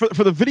happened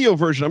for the video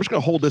version. I'm just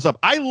going to hold this up.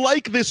 I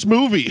like this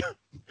movie.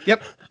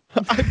 Yep.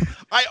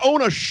 I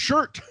own a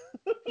shirt.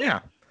 Yeah.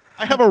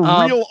 I have a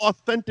real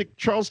authentic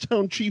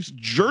Charlestown Chiefs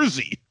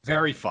jersey.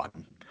 Very fun.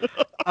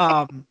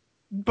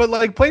 But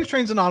like Planes,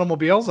 Trains, and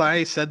Automobiles,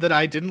 I said that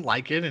I didn't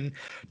like it and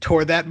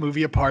tore that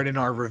movie apart in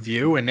our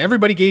review, and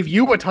everybody gave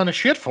you a ton of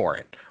shit for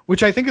it,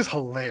 which I think is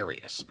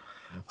hilarious.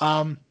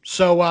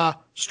 So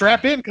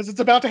strap in, because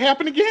it's about to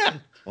happen again.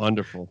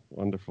 Wonderful.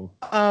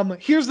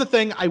 Here's the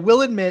thing. I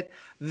will admit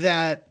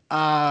that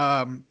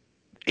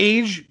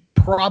age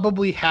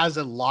probably has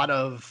a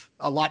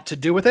lot to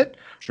do with it,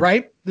 sure.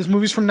 Right? This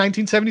movie's from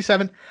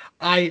 1977.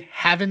 I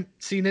haven't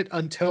seen it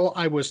until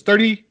I was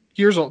 31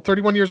 years old,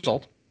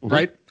 mm-hmm.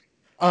 Right?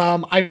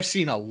 I've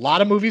seen a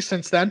lot of movies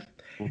since then,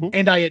 mm-hmm.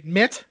 And I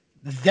admit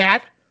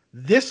that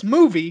this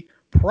movie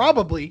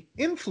probably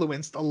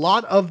influenced a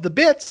lot of the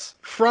bits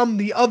from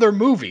the other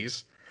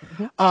movies.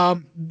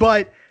 Mm-hmm.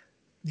 But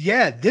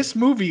yeah, this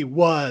movie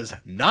was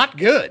not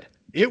good.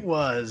 It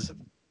was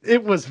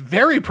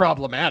very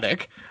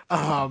problematic.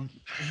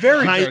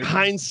 Very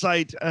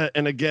hindsight.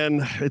 And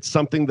again, it's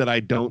something that I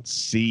don't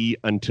see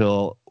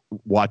until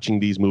watching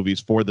these movies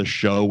for the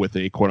show with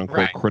a quote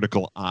unquote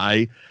critical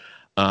eye.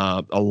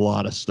 A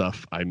lot of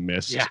stuff I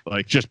missed,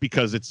 like just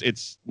because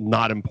it's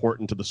not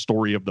important to the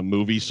story of the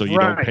movie, so you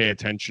don't pay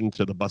attention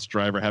to the bus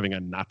driver having a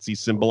Nazi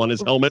symbol on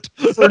his helmet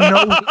for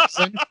no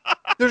reason.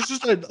 There's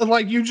just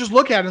you just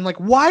look at it and like,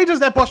 why does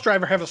that bus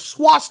driver have a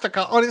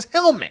swastika on his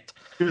helmet?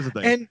 Here's the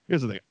thing.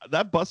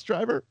 That bus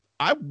driver,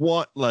 I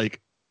want like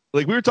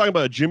we were talking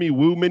about a Jimmy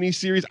Woo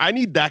miniseries. I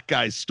need that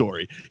guy's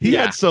story. He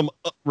had some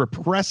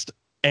repressed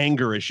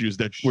anger issues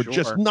that were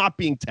just not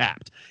being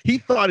tapped. He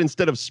thought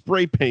instead of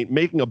spray paint,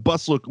 making a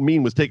bus look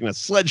mean was taking a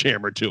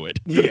sledgehammer to it.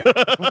 Yeah.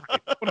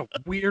 What a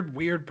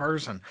weird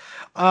person.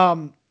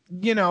 I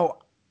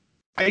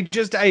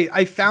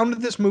found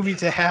this movie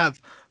to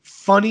have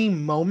funny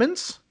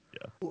moments,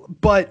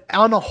 but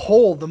on a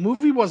whole, the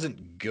movie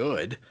wasn't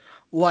good.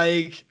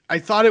 Like, I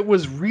thought it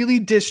was really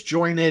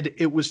disjointed.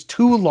 It was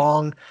too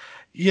long.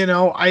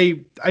 I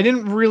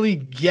didn't really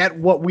get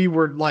what we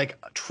were like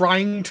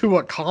trying to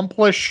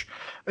accomplish.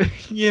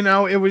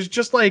 It was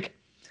just like,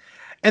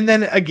 and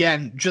then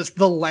again, just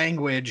the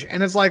language.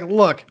 And it's like,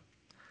 look,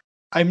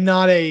 I am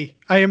not a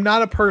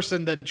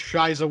person that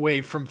shies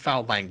away from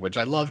foul language.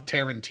 I love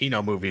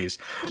Tarantino movies,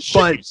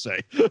 but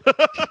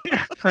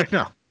yeah, I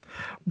know.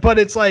 But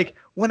it's like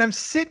when I'm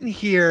sitting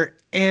here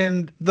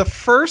and the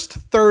first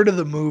third of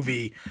the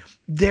movie,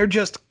 they're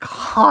just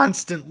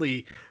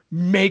constantly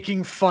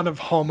making fun of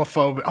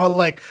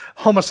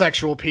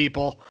homosexual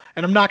people.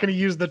 And I'm not going to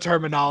use the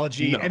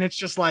terminology. No. And it's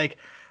just like,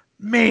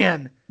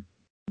 man,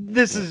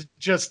 this is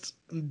just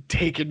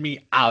taking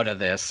me out of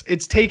this.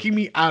 It's taking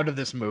me out of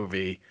this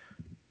movie.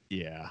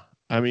 Yeah.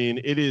 I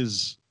mean, it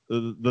is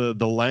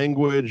the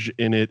language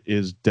in it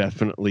is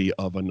definitely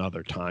of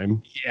another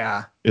time.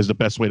 Yeah, is the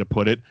best way to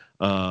put it.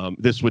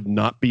 This would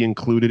not be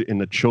included in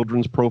the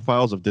children's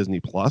profiles of Disney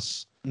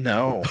Plus.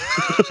 No,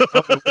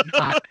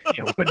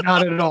 it would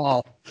not at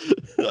all.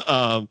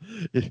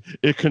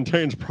 It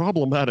contains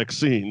problematic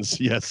scenes.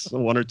 Yes,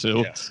 one or two.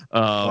 Yes.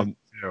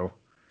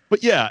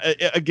 But yeah,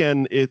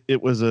 again,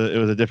 it was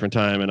a different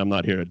time, and I'm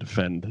not here to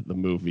defend the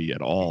movie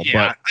at all.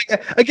 Yeah,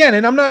 but again,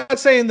 and I'm not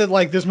saying that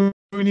like this movie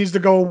needs to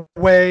go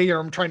away, or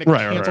I'm trying to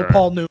cancel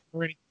Paul Newman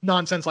or any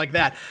nonsense like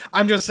that.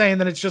 I'm just saying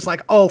that it's just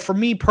like, oh, for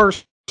me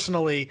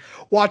personally,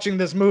 watching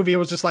this movie, it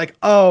was just like,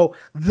 oh,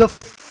 the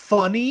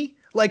funny,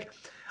 like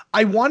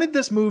I wanted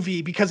this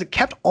movie because it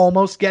kept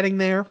almost getting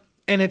there,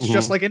 and it's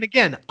just like, and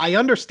again, I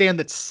understand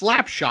that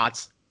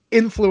Slapshots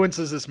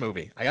influences this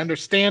movie. I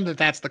understand that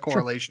that's the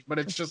correlation, but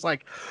it's just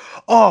like,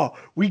 oh,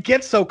 we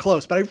get so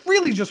close, but I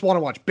really just want to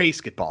watch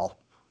basketball.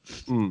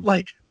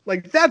 Like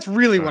that's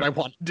really what I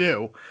want to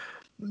do,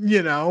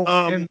 you know?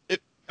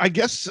 I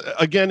guess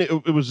again,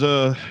 it was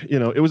a,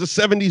 it was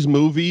a 70s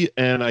movie,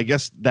 and I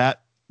guess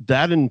that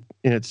in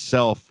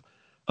itself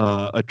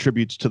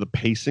attributes to the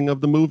pacing of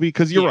the movie,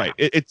 because you're right.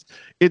 It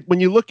when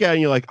you look at it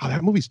and you're like, oh,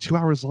 that movie's 2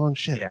 hours long.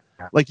 Shit. Yeah.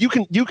 Like you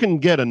can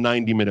get a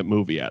 90-minute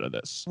movie out of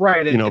this.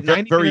 Right.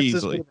 Very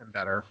easily. Is even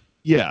better.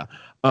 Yeah.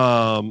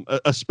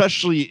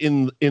 Especially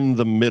in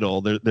the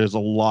middle, there's a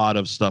lot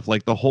of stuff,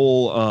 like the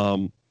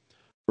whole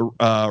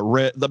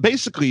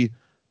basically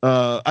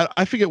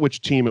I forget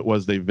which team it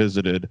was they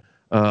visited,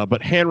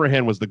 but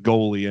Hanrahan was the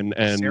goalie,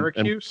 and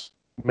Syracuse.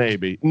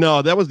 Maybe.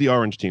 No, that was the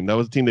Orange team. That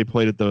was the team they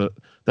played at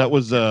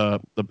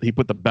he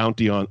put the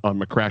bounty on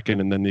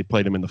McCracken, and then they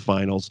played him in the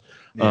finals,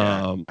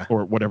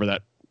 or whatever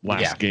that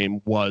last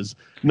game was.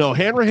 No,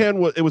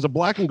 Hanrahan it was a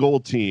black and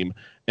gold team,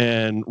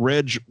 and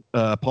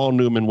Paul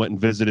Newman went and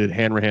visited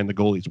Hanrahan, the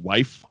goalie's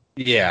wife.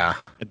 Yeah.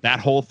 And that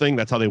whole thing,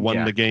 that's how they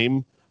won the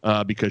game,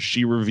 because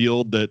she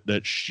revealed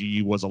that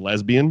she was a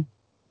lesbian.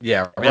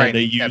 Yeah, right. And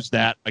they used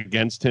that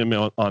against him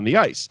on the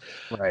ice.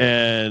 Right.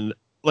 And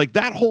like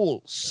that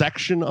whole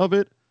section of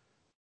it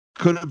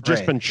could have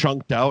just been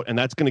chunked out, and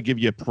that's going to give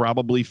you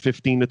probably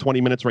 15 to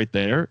 20 minutes right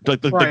there. Like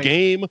the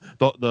game,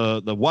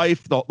 the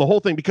wife, the whole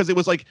thing, because it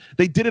was like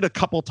they did it a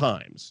couple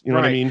times. You know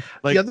what I mean?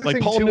 Like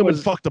Paul Newman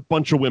fucked a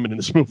bunch of women in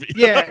this movie.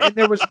 Yeah, and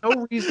there was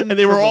no reason. And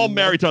they were all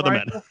married to other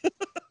men.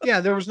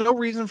 Yeah, there was no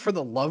reason for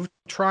the love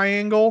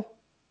triangle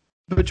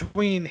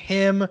between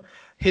him,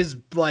 his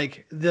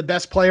like the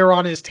best player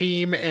on his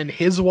team, and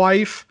his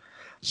wife.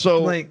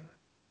 So like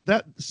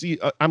that. See,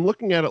 I'm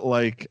looking at it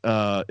like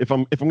if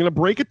I'm going to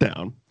break it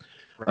down.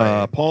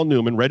 Paul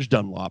Newman, Reg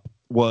Dunlop,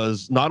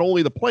 was not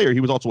only the player, he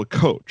was also a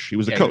coach. He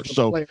was a coach.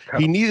 So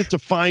he needed to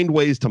find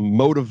ways to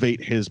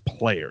motivate his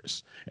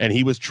players. And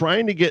he was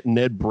trying to get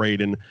Ned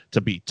Braden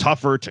to be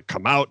tougher, to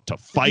come out, to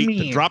fight,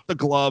 to drop the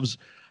gloves.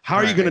 How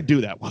are you going to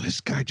do that? Well, this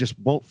guy just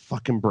won't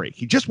fucking break.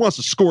 He just wants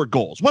to score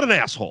goals. What an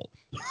asshole.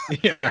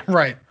 Yeah,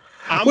 right.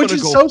 I'm going to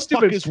go so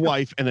stupid. Fuck his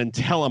wife and then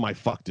tell him I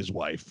fucked his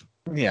wife.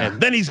 Yeah.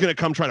 And then he's going to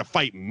come try to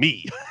fight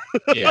me.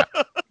 Yeah.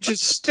 Which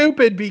is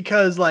stupid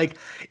because, like,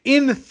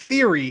 in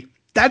theory,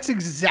 that's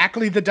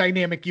exactly the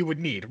dynamic you would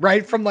need,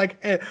 right? From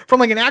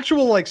an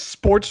actual, like,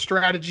 sports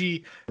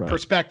strategy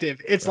perspective.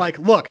 It's like,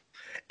 look,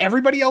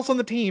 everybody else on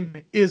the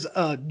team is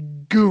a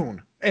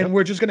goon, and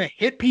we're just going to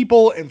hit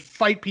people and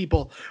fight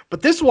people.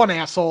 But this one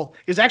asshole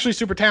is actually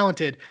super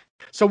talented.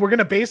 So we're going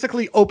to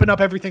basically open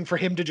up everything for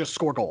him to just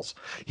score goals.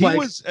 There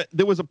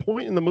was a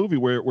point in the movie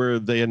where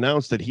they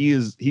announced that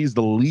he's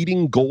the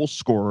leading goal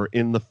scorer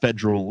in the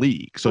Federal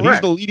League. So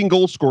he's the leading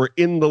goal scorer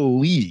in the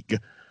league.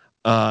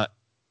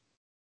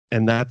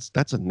 And that's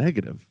a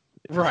negative.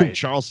 Right.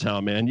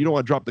 Charlestown, man. You don't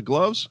want to drop the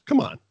gloves? Come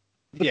on.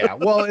 Yeah.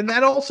 Well, and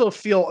that also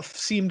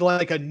seemed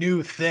like a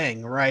new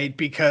thing, right?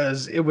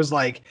 Because it was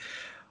like,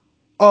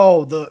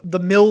 oh, the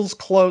mills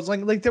closed.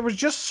 Like there was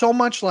just so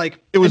much like,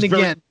 it was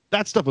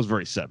that stuff was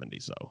very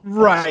 70s, though.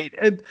 Right.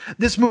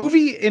 This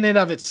movie in and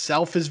of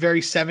itself is very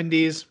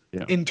 70s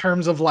in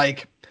terms of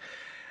like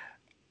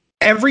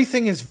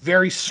everything is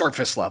very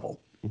surface level,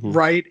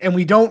 right? And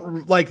we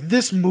don't like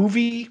this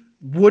movie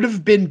would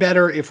have been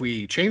better if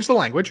we changed the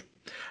language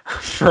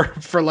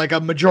for like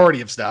a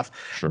majority of stuff,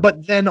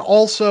 but then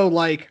also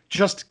like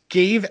just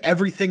gave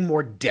everything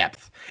more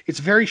depth. It's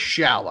very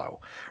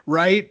shallow,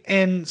 right?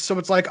 And so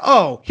it's like,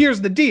 oh, here's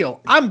the deal.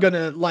 I'm going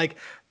to like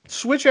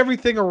switch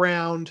everything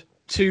around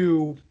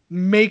to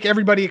make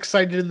everybody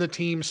excited in the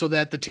team so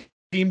that the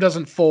team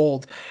doesn't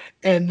fold.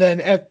 And then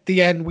at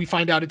the end, we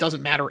find out it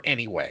doesn't matter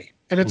anyway.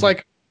 And it's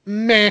like,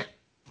 meh,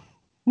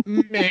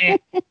 you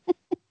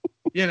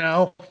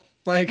know,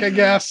 like, I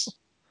guess.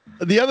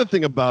 The other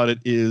thing about it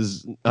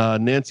is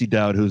Nancy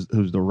Dowd, who's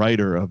the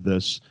writer of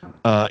this,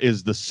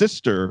 is the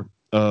sister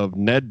of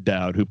Ned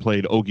Dowd, who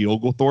played Ogie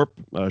Oglethorpe.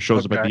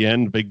 Shows up at the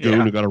end, big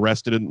goon who got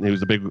arrested, and he was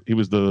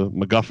the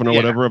MacGuffin or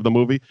whatever of the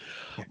movie.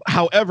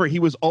 However, he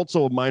was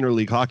also a minor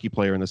league hockey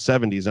player in the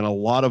 70s, and a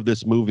lot of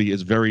this movie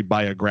is very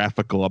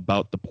biographical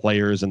about the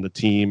players and the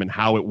team and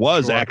how it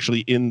was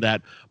actually in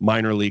that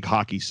minor league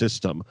hockey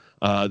system.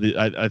 I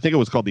think it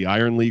was called the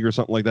Iron League or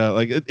something like that.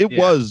 Like it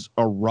was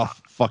a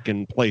rough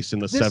fucking place in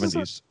the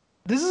 70s.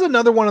 This is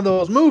another one of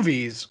those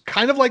movies,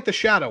 kind of like The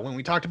Shadow, when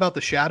we talked about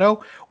The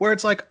Shadow, where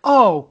it's like,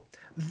 oh,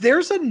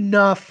 there's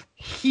enough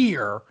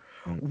here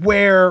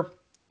where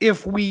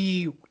if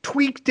we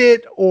tweaked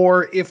it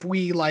or if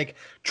we like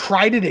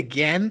tried it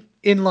again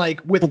in like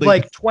with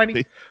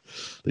 20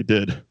 they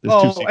did.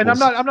 There's two and I'm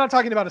not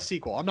talking about a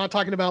sequel. I'm not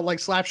talking about like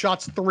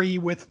Slapshots 3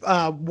 with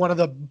one of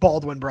the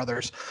Baldwin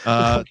brothers.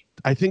 I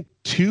think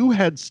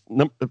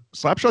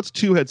Slapshots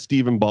 2 had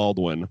Stephen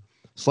Baldwin.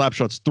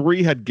 Slapshots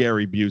 3 had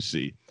Gary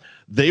Busey.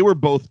 They were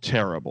both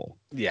terrible.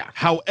 Yeah.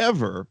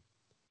 However,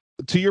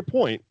 to your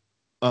point,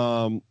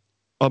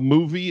 a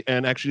movie,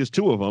 and actually there's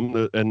two of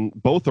them, and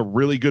both are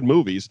really good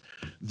movies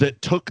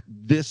that took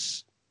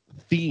this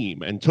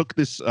theme and took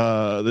this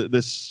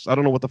this, I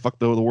don't know what the fuck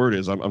the word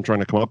is I'm trying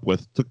to come up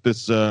with, took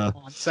this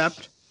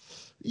concept,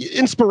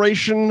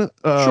 inspiration,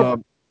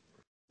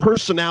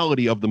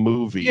 personality of the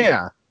movie,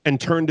 and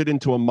turned it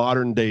into a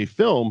modern day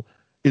film,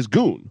 is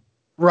Goon.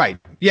 Right.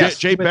 Yes.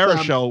 Jay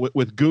Baruchel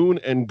with Goon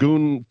and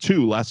Goon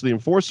 2, Last of the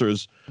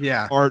Enforcers,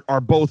 are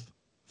both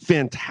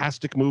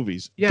fantastic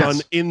movies done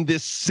in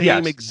this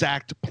same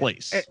exact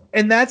place.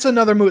 And that's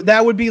another movie.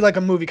 That would be like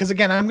a movie. Because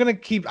again, I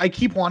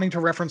keep wanting to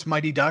reference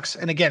Mighty Ducks.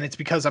 And again, it's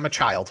because I'm a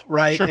child,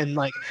 right? Sure. And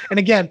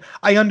again,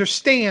 I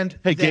understand.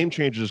 Hey, Game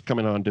Changers is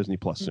coming on Disney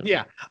Plus soon.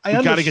 Yeah.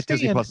 We got to get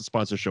Disney Plus to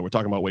sponsor the show. We're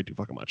talking about way too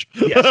fucking much.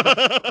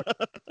 Yes.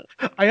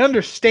 I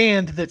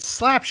understand that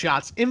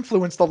Slapshots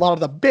influenced a lot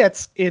of the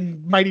bits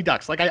in Mighty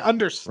Ducks. Like I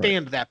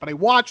understand that, but I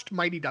watched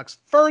Mighty Ducks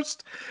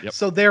first.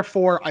 So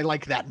therefore I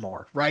like that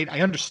more, right?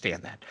 I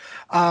understand that.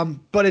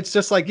 But it's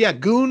just like,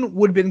 Goon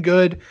would have been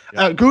good.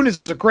 Goon is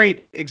a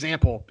great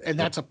example, and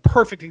that's a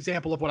perfect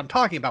example of what I'm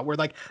talking about, where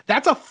like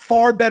that's a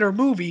far better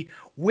movie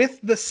with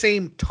the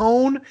same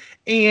tone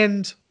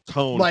and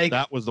like,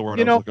 that was the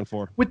word I was looking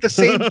for. With the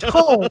same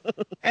tone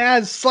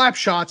as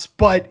Slapshots,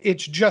 but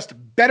it's just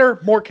better,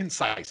 more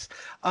concise.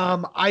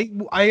 I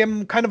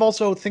am kind of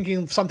also thinking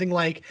of something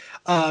like,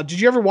 did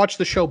you ever watch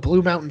the show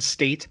Blue Mountain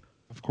State?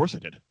 Of course I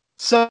did.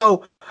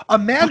 So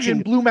imagine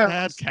fucking Blue Mountain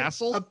Thad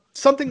Castle,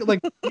 something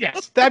like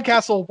Thad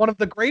Castle, one of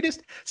the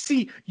greatest.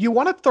 See, you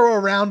want to throw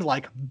around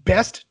like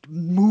best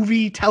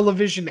movie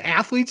television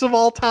athletes of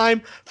all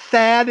time.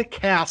 Thad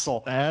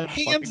Castle,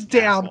 hands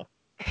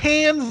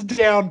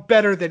down,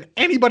 better than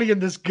anybody in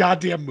this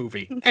goddamn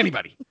movie.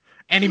 Anybody.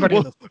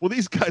 Well,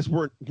 these guys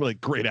weren't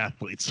like great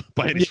athletes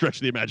by any stretch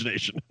of the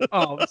imagination.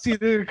 See,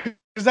 because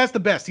that's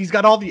the best. He's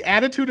got all the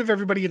attitude of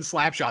everybody in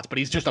Slapshots, but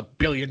he's just a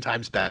billion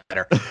times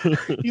better.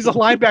 He's a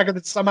linebacker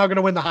that's somehow going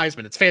to win the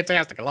Heisman. It's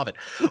fantastic. I love it.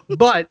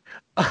 But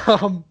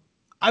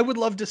I would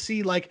love to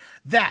see like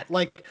that,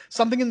 like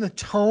something in the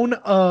tone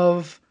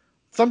of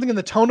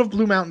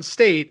Blue Mountain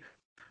State,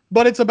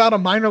 but it's about a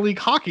minor league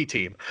hockey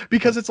team,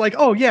 because it's like,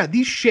 oh yeah,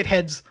 these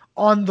shitheads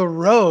on the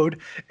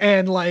road,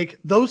 and like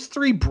those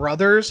three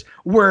brothers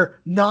were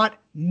not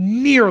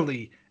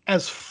nearly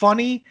as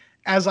funny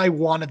as I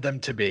wanted them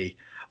to be.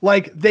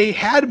 Like they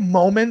had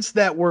moments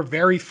that were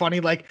very funny,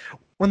 like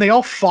when they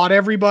all fought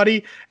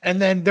everybody and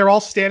then they're all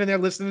standing there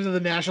listening to the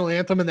national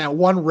anthem and that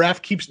one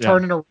ref keeps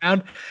turning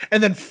around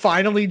and then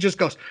finally just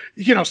goes,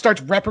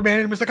 starts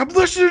reprimanding him. It's like, I'm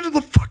listening to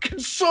the fucking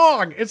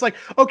song. It's like,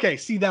 okay,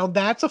 see, now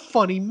that's a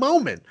funny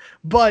moment,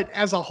 but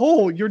as a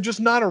whole, you're just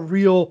not a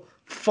real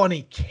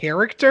funny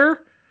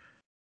character.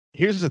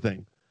 Here's the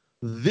thing.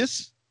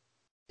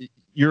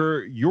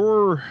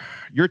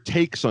 Your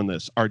takes on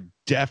this are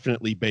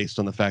definitely based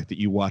on the fact that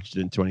you watched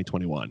it in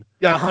 2021.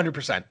 Yeah,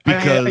 100%.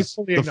 Because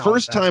the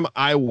first time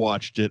I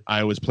watched it,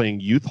 I was playing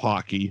youth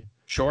hockey.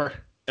 Sure.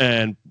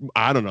 And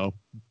I don't know,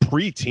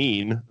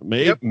 preteen,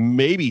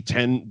 maybe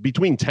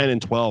between 10 and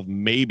 12,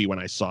 maybe, when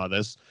I saw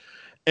this.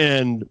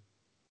 And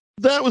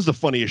that was the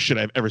funniest shit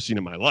I've ever seen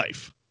in my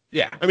life.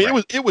 Yeah. I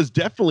mean, it was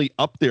definitely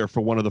up there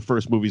for one of the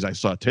first movies I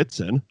saw tits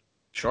in.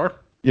 Sure.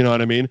 You know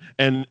what I mean?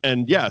 And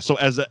yeah, so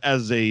as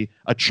a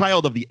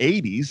child of the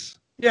 80s,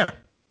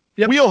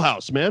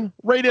 wheelhouse, man,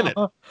 right in it.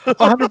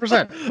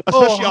 100%.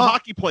 Especially a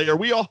hockey player.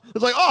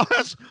 It's like, oh,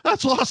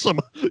 that's awesome.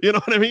 You know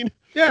what I mean?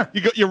 Yeah.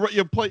 You're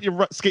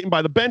skating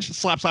by the bench,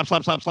 slap.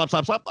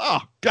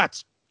 Oh,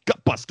 gut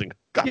busting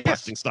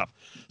stuff.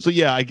 So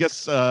yeah, I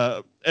guess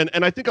and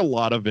I think a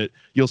lot of it,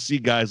 you'll see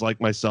guys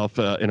like myself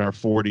in our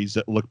 40s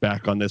that look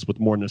back on this with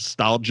more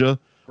nostalgia,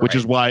 which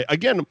is why,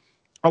 again,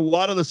 a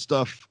lot of the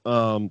stuff,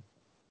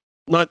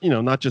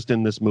 not just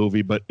in this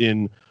movie, but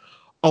in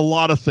a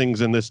lot of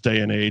things in this day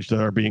and age that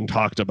are being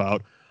talked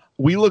about,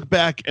 we look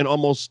back and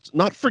almost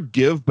not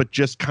forgive, but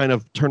just kind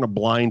of turn a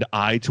blind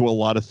eye to a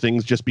lot of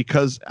things just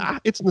because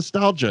it's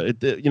nostalgia.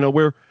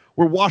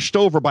 We're washed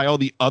over by all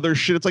the other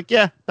shit. It's like,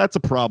 yeah, that's a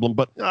problem,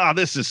 but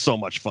this is so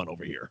much fun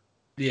over here.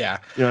 Yeah.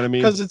 You know what I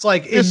mean? Because it's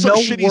like, there's some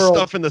shitty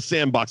stuff in the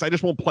sandbox. I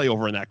just won't play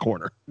over in that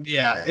corner.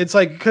 Yeah. It's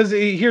like, because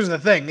here's the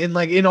thing.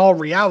 In all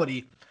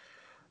reality,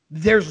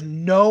 there's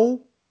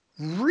no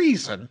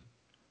reason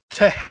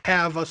to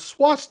have a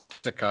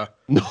swastika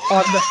on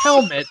the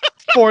helmet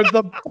for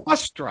the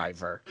bus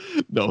driver.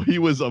 No, he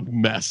was a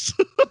mess.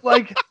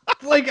 That's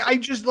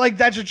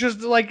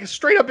just like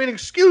straight up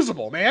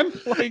inexcusable, man.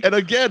 And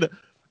again,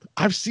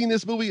 I've seen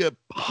this movie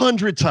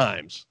 100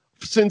 times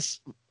since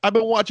I've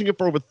been watching it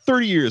for over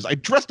 30 years. I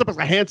dressed up as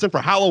a Hanson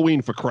for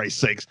Halloween, for Christ's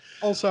sakes.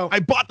 Also,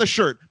 I bought the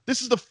shirt.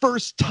 This is the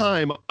first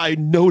time I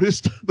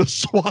noticed the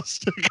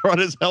swastika on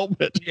his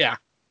helmet. Yeah.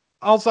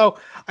 Also,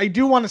 I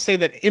do want to say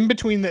that in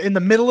the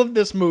middle of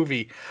this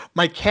movie,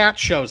 my cat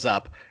shows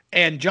up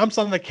and jumps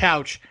on the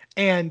couch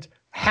and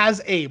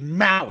has a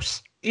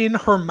mouse in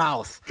her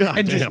mouth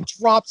just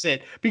drops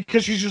it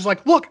because she's just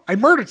like, look, I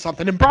murdered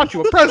something and brought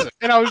you a present.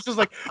 And I was just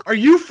like, are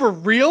you for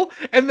real?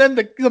 And then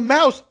the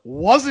mouse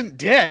wasn't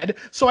dead.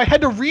 So I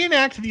had to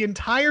reenact the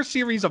entire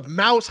series of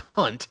Mouse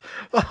Hunt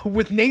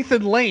with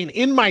Nathan Lane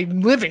in my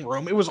living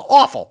room. It was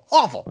awful.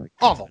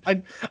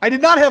 I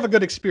did not have a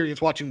good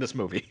experience watching this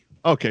movie.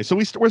 Okay, so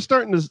we're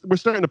starting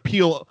to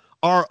peel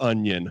our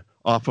onion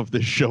off of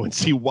this show and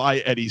see why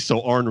Eddie's so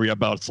ornery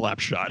about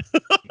Slapshot.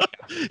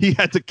 He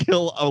had to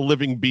kill a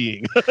living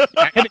being.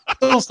 I had to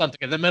kill something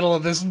in the middle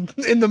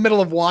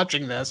of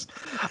watching this.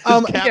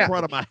 His cat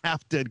brought him a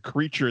half-dead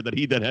creature that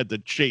he then had to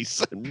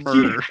chase and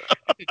murder.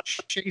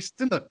 Chased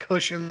in the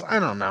cushions. I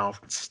don't know.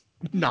 It's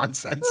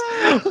nonsense.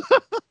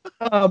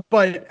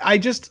 But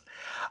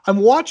I'm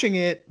watching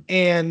it,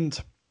 and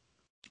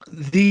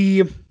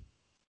the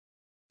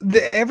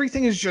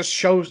everything is just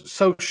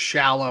so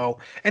shallow.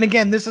 And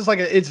again, this is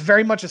it's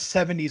very much a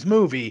 70s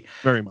movie.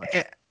 Very much.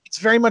 It's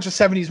very much a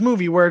 70s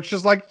movie where it's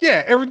just like,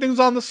 yeah, everything's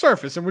on the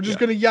surface and we're just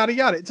going to yada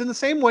yada. It's in the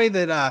same way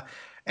that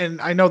and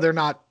I know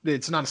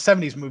it's not a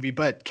 70s movie,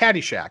 but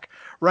Caddyshack,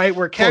 right?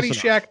 Where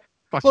Caddyshack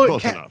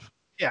close enough.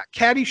 Yeah,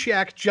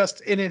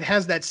 Caddyshack and it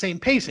has that same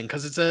pacing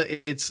because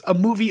it's a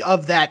movie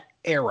of that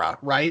era,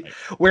 right?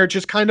 Where it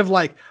just kind of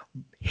like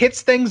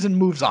hits things and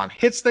moves on,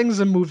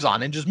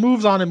 and just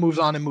moves on and moves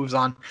on and moves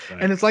on.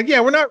 Right. And it's like,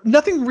 yeah,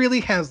 nothing really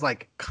has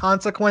like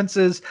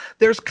consequences.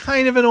 There's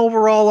kind of an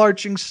overall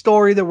arching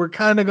story that we're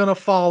kind of going to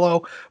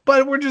follow,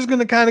 but we're just going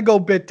to kind of go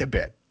bit to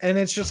bit. And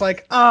it's just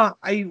like,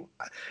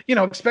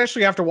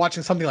 especially after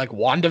watching something like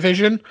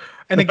WandaVision.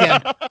 And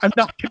again, I'm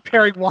not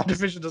comparing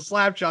WandaVision to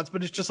Slapshots,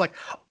 but it's just like,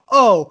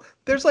 oh,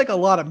 there's like a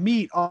lot of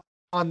meat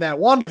on that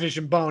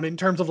WandaVision bone in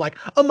terms of like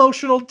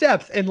emotional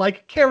depth and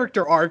like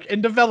character arc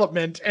and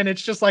development. And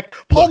it's just like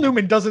Paul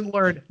Newman doesn't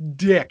learn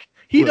dick.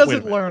 He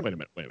doesn't learn. Wait a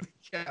minute.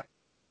 Yeah.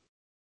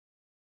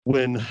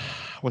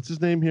 What's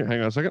his name here? Hang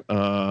on a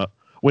second.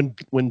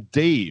 When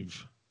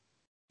Dave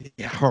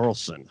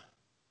Carlson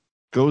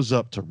goes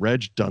up to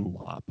Reg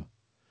Dunlop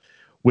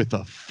with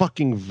a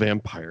fucking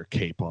vampire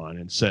cape on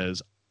and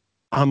says,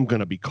 I'm going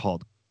to be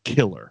called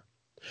Killer.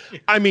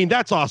 I mean,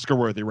 that's Oscar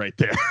worthy right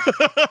there.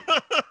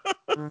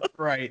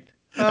 Right.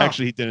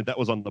 Actually, he didn't. That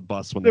was on the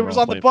bus when it was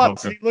on the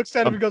bus. He looks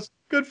at him and goes,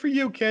 "Good for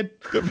you, kid."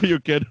 Good for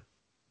you, kid.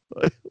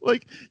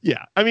 Like,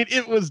 yeah. I mean,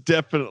 it was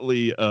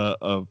definitely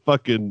a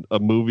fucking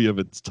movie of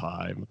its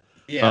time.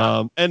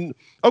 Yeah. And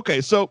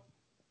okay, so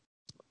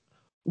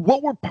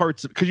what were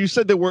parts? Because you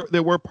said there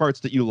were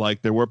parts that you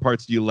liked, there were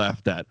parts that you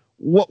laughed at.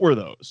 What were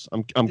those?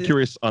 I'm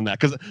curious on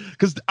that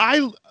because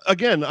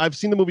I've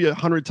seen the movie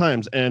 100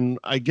 times, and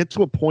I get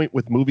to a point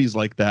with movies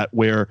like that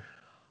where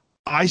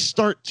I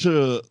start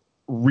to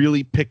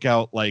really pick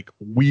out like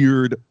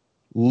weird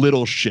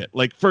little shit.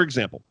 Like, for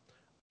example,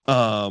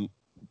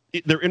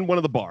 they're in one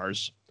of the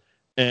bars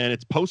and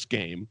it's post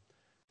game,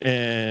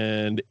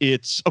 and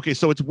it's okay.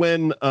 So it's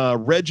when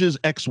Reg's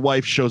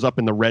ex-wife shows up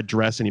in the red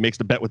dress and he makes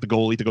the bet with the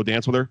goalie to go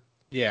dance with her.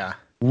 Yeah.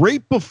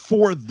 Right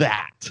before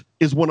that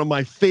is one of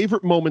my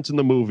favorite moments in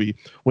the movie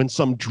when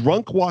some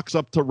drunk walks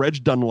up to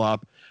Reg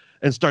Dunlop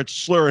and starts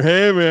slurring,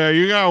 "Hey, man,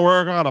 you got to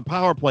work on a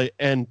power play."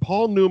 And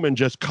Paul Newman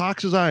just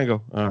cocks his eye and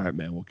go, "All right,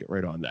 man, we'll get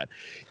right on that."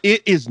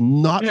 It is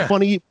not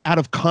funny out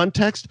of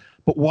context,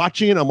 but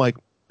watching it, I'm like,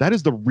 that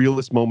is the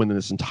realest moment in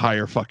this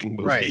entire fucking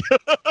movie. Right.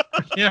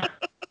 Yeah.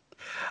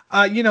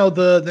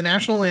 The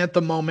national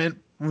anthem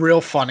moment,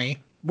 real funny,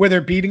 where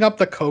they're beating up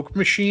the Coke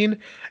machine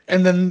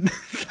and then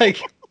like,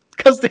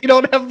 because they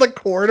don't have the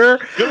quarter.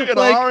 Give me an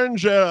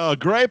orange,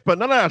 grape, and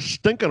none of that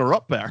stinking her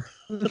up there.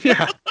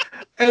 Yeah.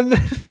 And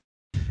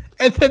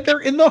then they're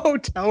in the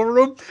hotel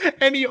room,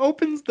 and he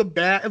opens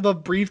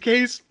the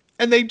briefcase,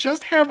 and they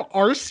just have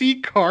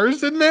RC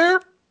cars in there.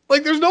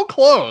 Like, there's no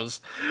clothes.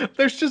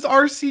 There's just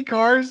RC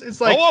cars. It's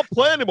like, I won't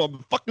play anymore.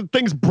 The fucking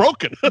thing's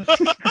broken.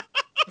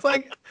 It's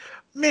like,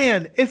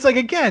 man, it's like,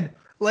 again,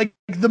 like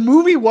the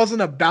movie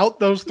wasn't about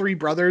those three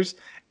brothers,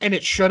 and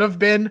it should have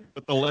been.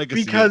 But the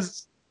legacy.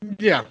 Because,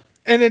 yeah.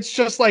 And it's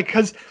just like,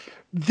 because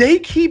they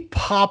keep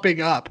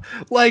popping up.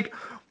 Like,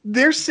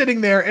 they're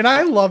sitting there, and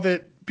I love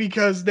it.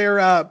 Because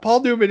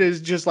Paul Newman is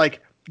just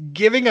like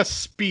giving a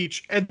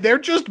speech and they're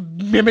just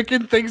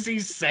mimicking things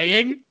he's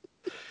saying.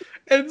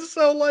 And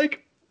so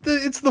like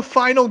it's the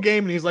final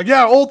game, and he's like,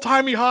 yeah, old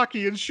timey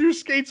hockey and shoe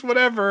skates,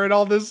 whatever, and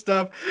all this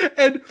stuff,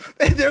 and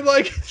they're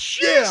like,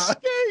 yeah,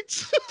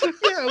 skates,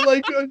 yeah,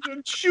 like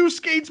shoe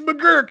skates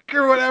McGurk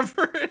or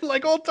whatever, and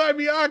like old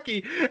timey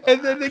hockey,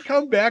 and then they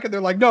come back and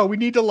they're like, no, we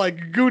need to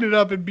like goon it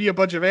up and be a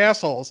bunch of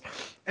assholes,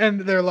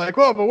 and they're like,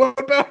 well, but what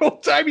about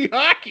old timey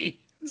hockey?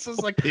 This is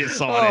like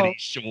piss on any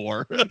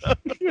shore.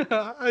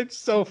 Yeah, it's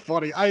so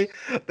funny.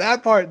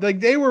 That part, like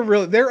they were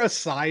really, their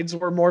asides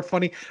were more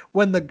funny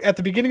when at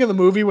the beginning of the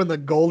movie when the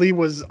goalie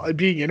was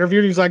being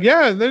interviewed, he's like,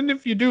 yeah, and then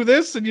if you do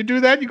this and you do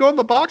that, you go in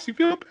the box, you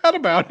feel bad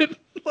about it.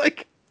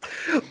 like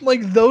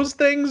those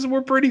things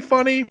were pretty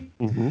funny.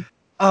 Mm-hmm.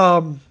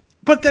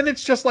 But then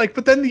it's just like,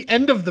 but then the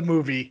end of the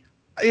movie,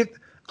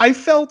 I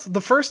felt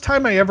the first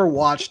time I ever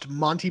watched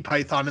Monty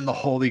Python and the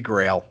Holy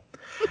Grail,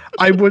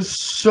 I was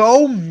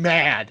so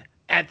mad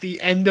at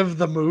the end of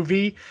the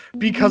movie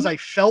because I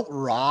felt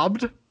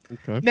robbed.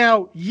 Okay.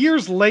 Now,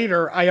 years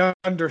later, I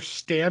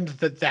understand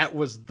that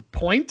was the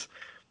point.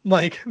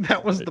 Like,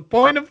 that was the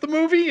point of the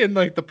movie and,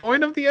 like, the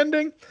point of the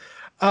ending.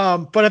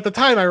 But at the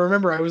time, I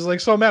remember I was, like,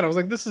 so mad. I was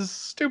like, this is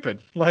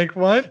stupid. Like,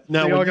 what?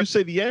 Now, when you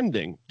say the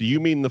ending, do you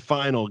mean the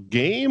final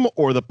game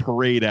or the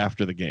parade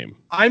after the game?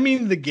 I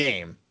mean the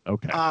game.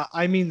 Okay.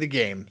 I mean the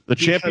game. The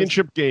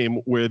championship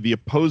game where the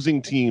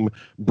opposing team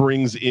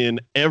brings in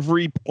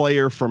every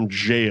player from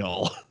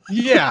jail.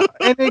 Yeah.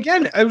 And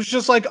again, I was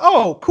just like,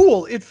 oh,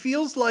 cool. It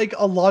feels like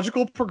a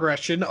logical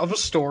progression of a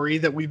story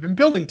that we've been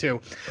building to.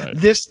 Right.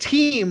 This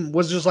team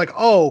was just like,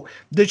 oh,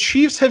 the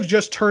Chiefs have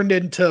just turned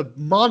into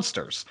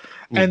monsters.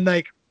 And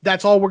like,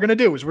 that's all we're going to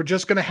do is we're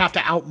just going to have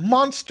to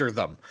out-monster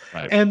them.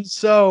 Right. And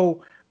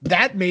so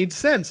that made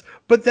sense.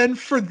 But then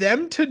for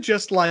them to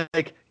just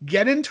like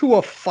get into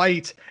a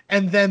fight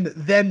and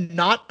then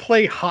not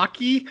play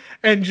hockey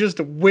and just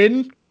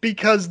win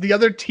because the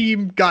other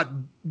team got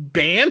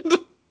banned.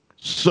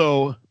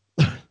 So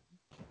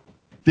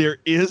there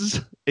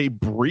is a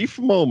brief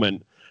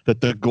moment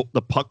that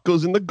the puck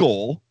goes in the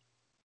goal,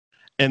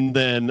 and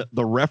then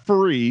the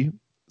referee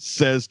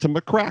says to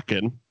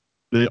McCracken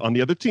on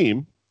the other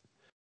team,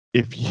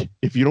 if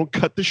you don't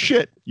cut the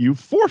shit, you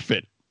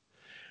forfeit.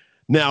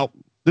 Now,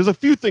 there's a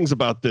few things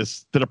about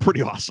this that are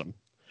pretty awesome.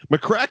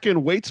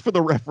 McCracken waits for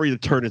the referee to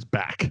turn his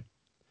back.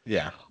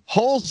 Yeah.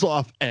 Hauls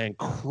off and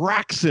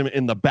cracks him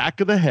in the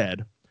back of the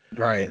head.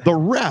 Right. The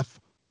ref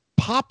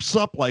pops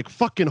up like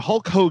fucking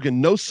Hulk Hogan,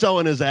 no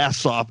selling his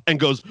ass off, and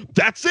goes,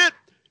 that's it.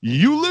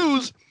 You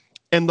lose.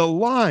 And the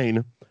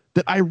line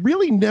that I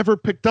really never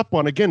picked up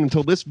on again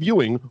until this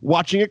viewing,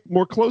 watching it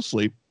more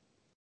closely,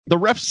 the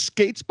ref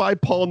skates by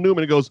Paul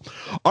Newman and goes,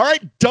 all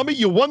right, dummy,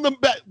 you won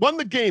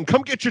the game.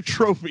 Come get your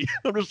trophy.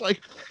 I'm just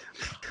like,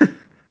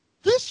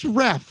 this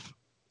ref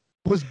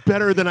was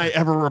better than I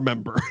ever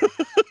remember.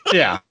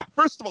 Yeah.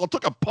 First of all,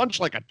 took a punch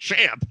like a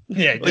champ.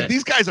 Yeah. Like,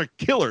 these guys are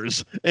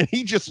killers. And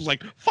he just was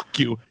like, fuck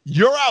you.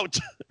 You're out.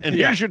 And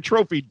here's your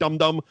trophy,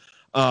 dum-dum.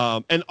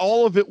 And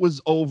all of it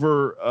was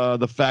over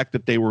the fact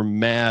that they were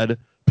mad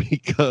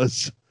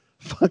because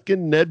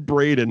fucking Ned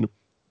Braden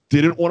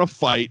didn't want to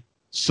fight,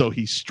 so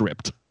he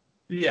stripped.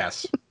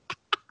 Yes.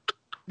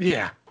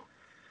 Yeah.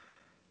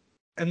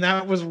 And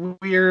that was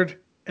weird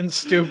and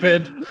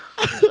stupid.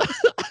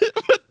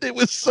 It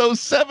was so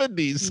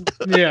 70s.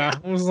 Yeah.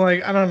 It was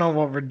like, I don't know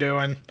what we're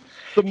doing.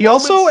 He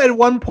also at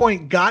one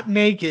point got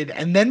naked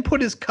and then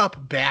put his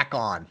cup back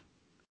on.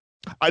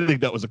 I think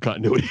that was a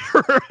continuity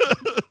error.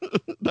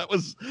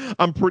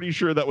 I'm pretty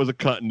sure that was a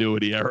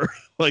continuity error.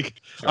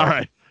 Like, sure. All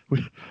right.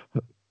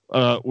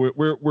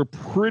 We're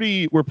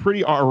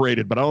pretty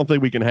R-rated, but I don't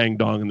think we can hang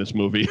dong in this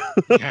movie.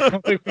 Yeah, I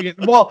don't think we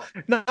can. Well,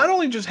 not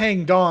only just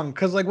hang dong,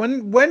 because like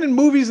when in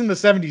movies in the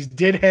 70s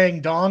did hang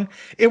dong,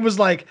 it was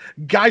like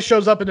guy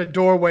shows up in a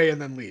doorway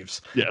and then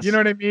leaves. Yes. You know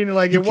what I mean?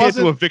 Like you it can't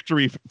wasn't do a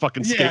victory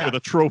fucking skate with a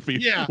trophy.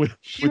 Yeah, with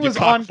your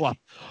cock flop.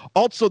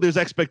 Also, there's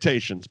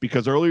expectations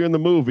because early in the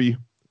movie,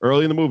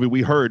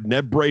 we heard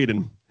Ned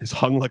Braden is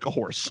hung like a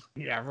horse.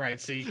 Yeah,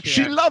 right. So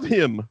she love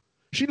him.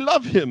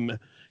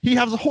 He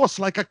has a horse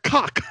like a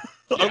cock.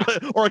 Yeah.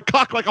 Or a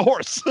cock like a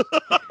horse.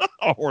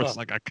 A horse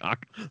like a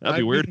cock. That'd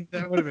be weird.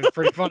 That would have been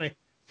pretty funny.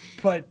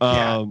 But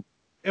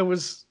it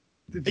was.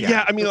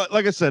 Yeah, I mean,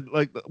 like I said,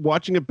 like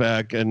watching it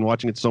back and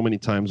watching it so many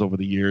times over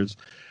the years,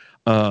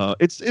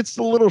 it's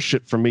the little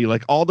shit for me.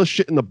 Like all the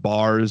shit in the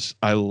bars,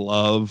 I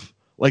love.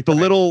 Like the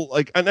little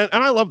like, and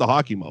I love the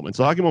hockey moments.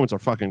 The hockey moments are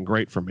fucking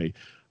great for me.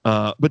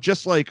 But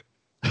just like,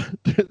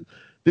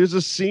 there's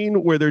a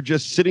scene where they're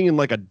just sitting in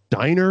like a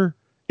diner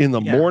in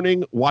the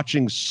morning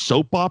watching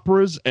soap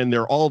operas and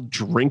they're all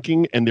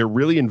drinking and they're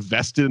really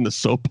invested in the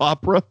soap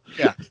opera.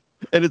 Yeah.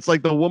 And it's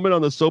like the woman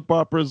on the soap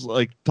operas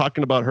like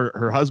talking about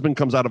her husband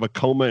comes out of a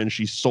coma and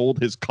she sold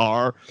his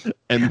car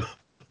and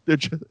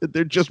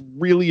they're just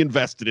really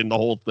invested in the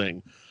whole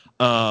thing.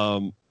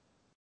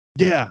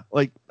 Yeah,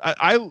 like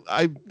I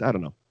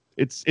don't know.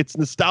 It's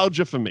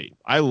nostalgia for me.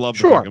 I love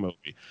the fucking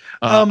movie.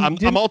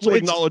 I'm also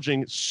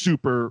acknowledging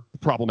super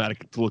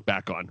problematic to look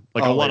back on.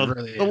 Like a lot of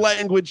the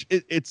language.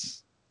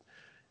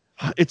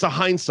 It's a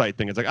hindsight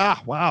thing. It's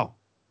like, wow,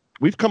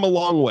 we've come a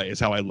long way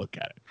is how I look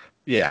at it.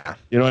 Yeah.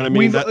 You know what I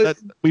mean?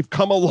 We've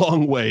come a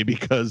long way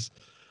because,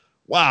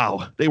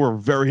 wow, they were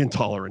very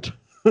intolerant.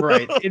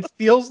 Right. It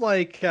feels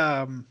like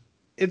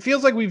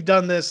we've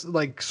done this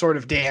like sort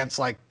of dance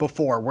like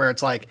before, where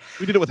it's like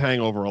we did it with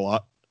Hangover a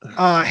lot.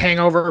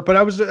 Hangover, but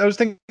I was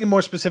thinking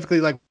more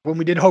specifically like when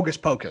we did Hocus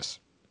Pocus,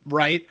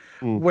 right?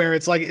 Where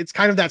it's like it's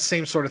kind of that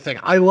same sort of thing.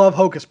 I love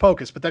Hocus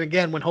Pocus, but then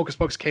again, when Hocus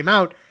Pocus came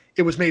out,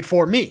 it was made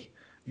for me.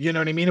 You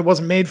know what I mean? It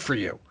wasn't made for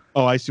you.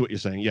 Oh, I see what you're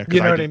saying. Yeah,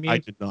 you know what I mean? I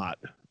did not.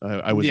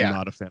 I was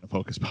not a fan of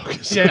Hocus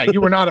Pocus. Yeah,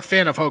 you were not a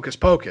fan of Hocus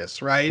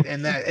Pocus, right?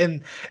 And that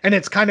and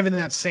it's kind of in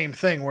that same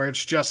thing where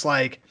it's just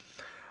like,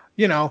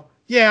 you know,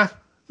 yeah,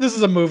 this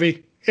is a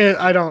movie.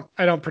 I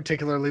don't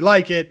particularly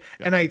like it.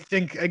 Yeah. And I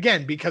think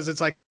again, because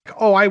it's like,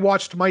 oh, I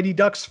watched Mighty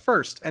Ducks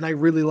first and I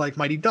really like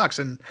Mighty Ducks.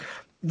 And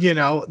you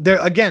know, there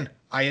again,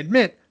 I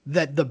admit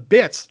that the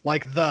bits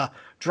like the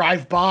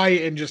drive by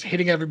and just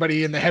hitting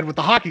everybody in the head with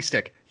the hockey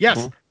stick.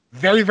 Yes,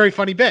 very, very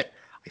funny bit.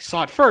 I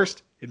saw it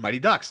first in Mighty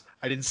Ducks.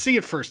 I didn't see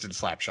it first in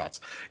Slapshots.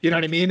 You know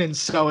what I mean? And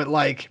so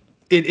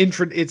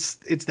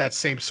it's that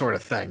same sort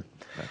of thing.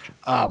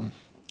 Gotcha.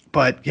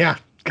 But yeah,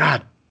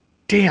 God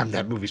damn,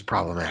 that movie's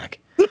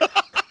problematic.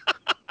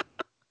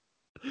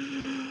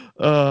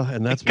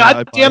 And that's why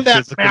I buy that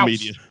physical mouse.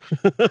 media.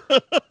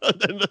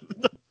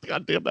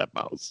 God damn that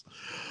mouse.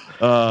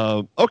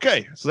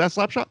 Okay, so that's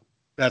Slapshot?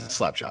 That's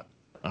Slapshot.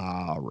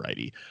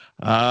 Alrighty.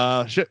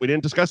 Shit, we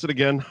didn't discuss it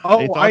again.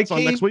 Oh, I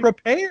came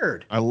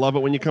prepared. I love it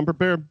when you come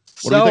prepared.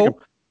 So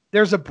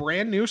there's a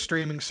brand new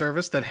streaming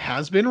service that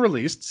has been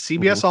released.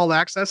 CBS All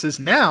Access is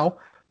now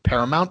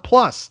Paramount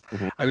Plus.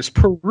 I was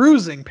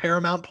perusing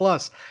Paramount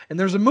Plus, and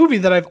there's a movie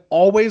that I've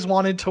always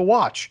wanted to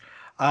watch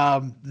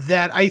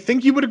that I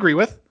think you would agree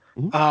with.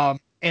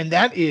 And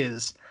that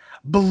is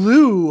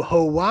Blue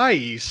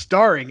Hawaii,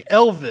 starring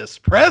Elvis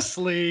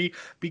Presley,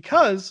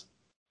 because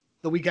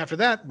the week after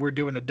that, we're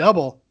doing a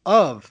double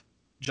of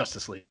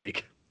Justice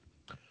League.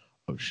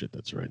 Oh, shit,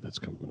 that's right. That's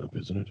coming up,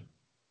 isn't it?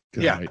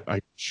 Yeah.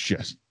 I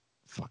just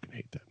fucking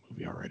hate that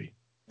movie already.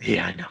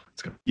 Yeah, I know.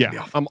 It's gonna be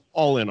awful. I'm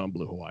all in on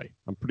Blue Hawaii.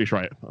 I'm pretty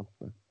sure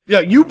yeah,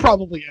 you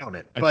probably own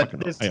it. But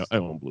I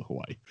own Blue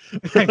Hawaii.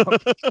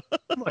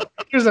 Look,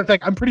 here's the thing.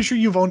 I'm pretty sure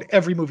you've owned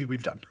every movie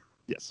we've done.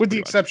 Yes. With the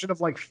exception of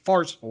like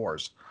Farce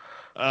Wars.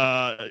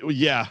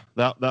 Yeah,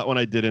 that one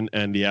I didn't,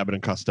 and the Abbott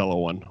and Costello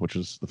one, which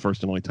is the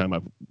first and only time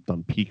I've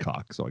done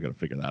Peacock, so I got to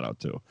figure that out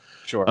too.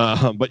 Sure.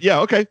 But yeah,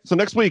 okay. So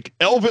next week,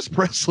 Elvis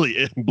Presley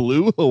in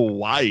Blue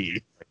Hawaii.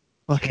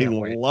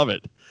 Fucking love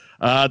it.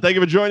 Thank you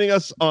for joining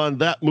us on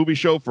That Movie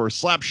Show for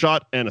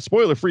Slapshot and a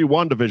spoiler-free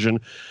WandaVision.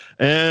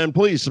 And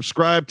please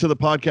subscribe to the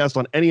podcast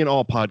on any and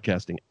all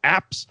podcasting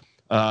apps.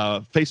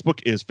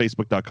 Facebook is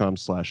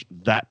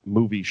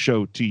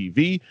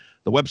facebook.com/thatmovieshowtv.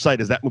 The website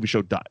is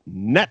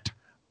thatmovieshow.net.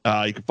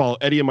 You can follow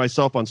Eddie and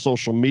myself on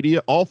social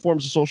media, all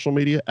forms of social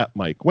media, at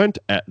Mike Wendt,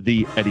 at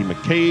the Eddie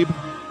McCabe.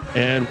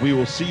 And we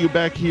will see you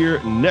back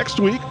here next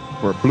week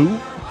for Blue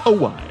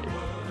Hawaii.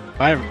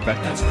 Bye, everybody.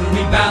 That's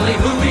Hooey Valley,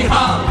 Hooey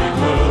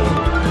Hollywood,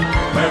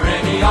 where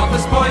any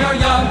office boy or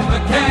young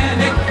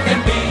mechanic can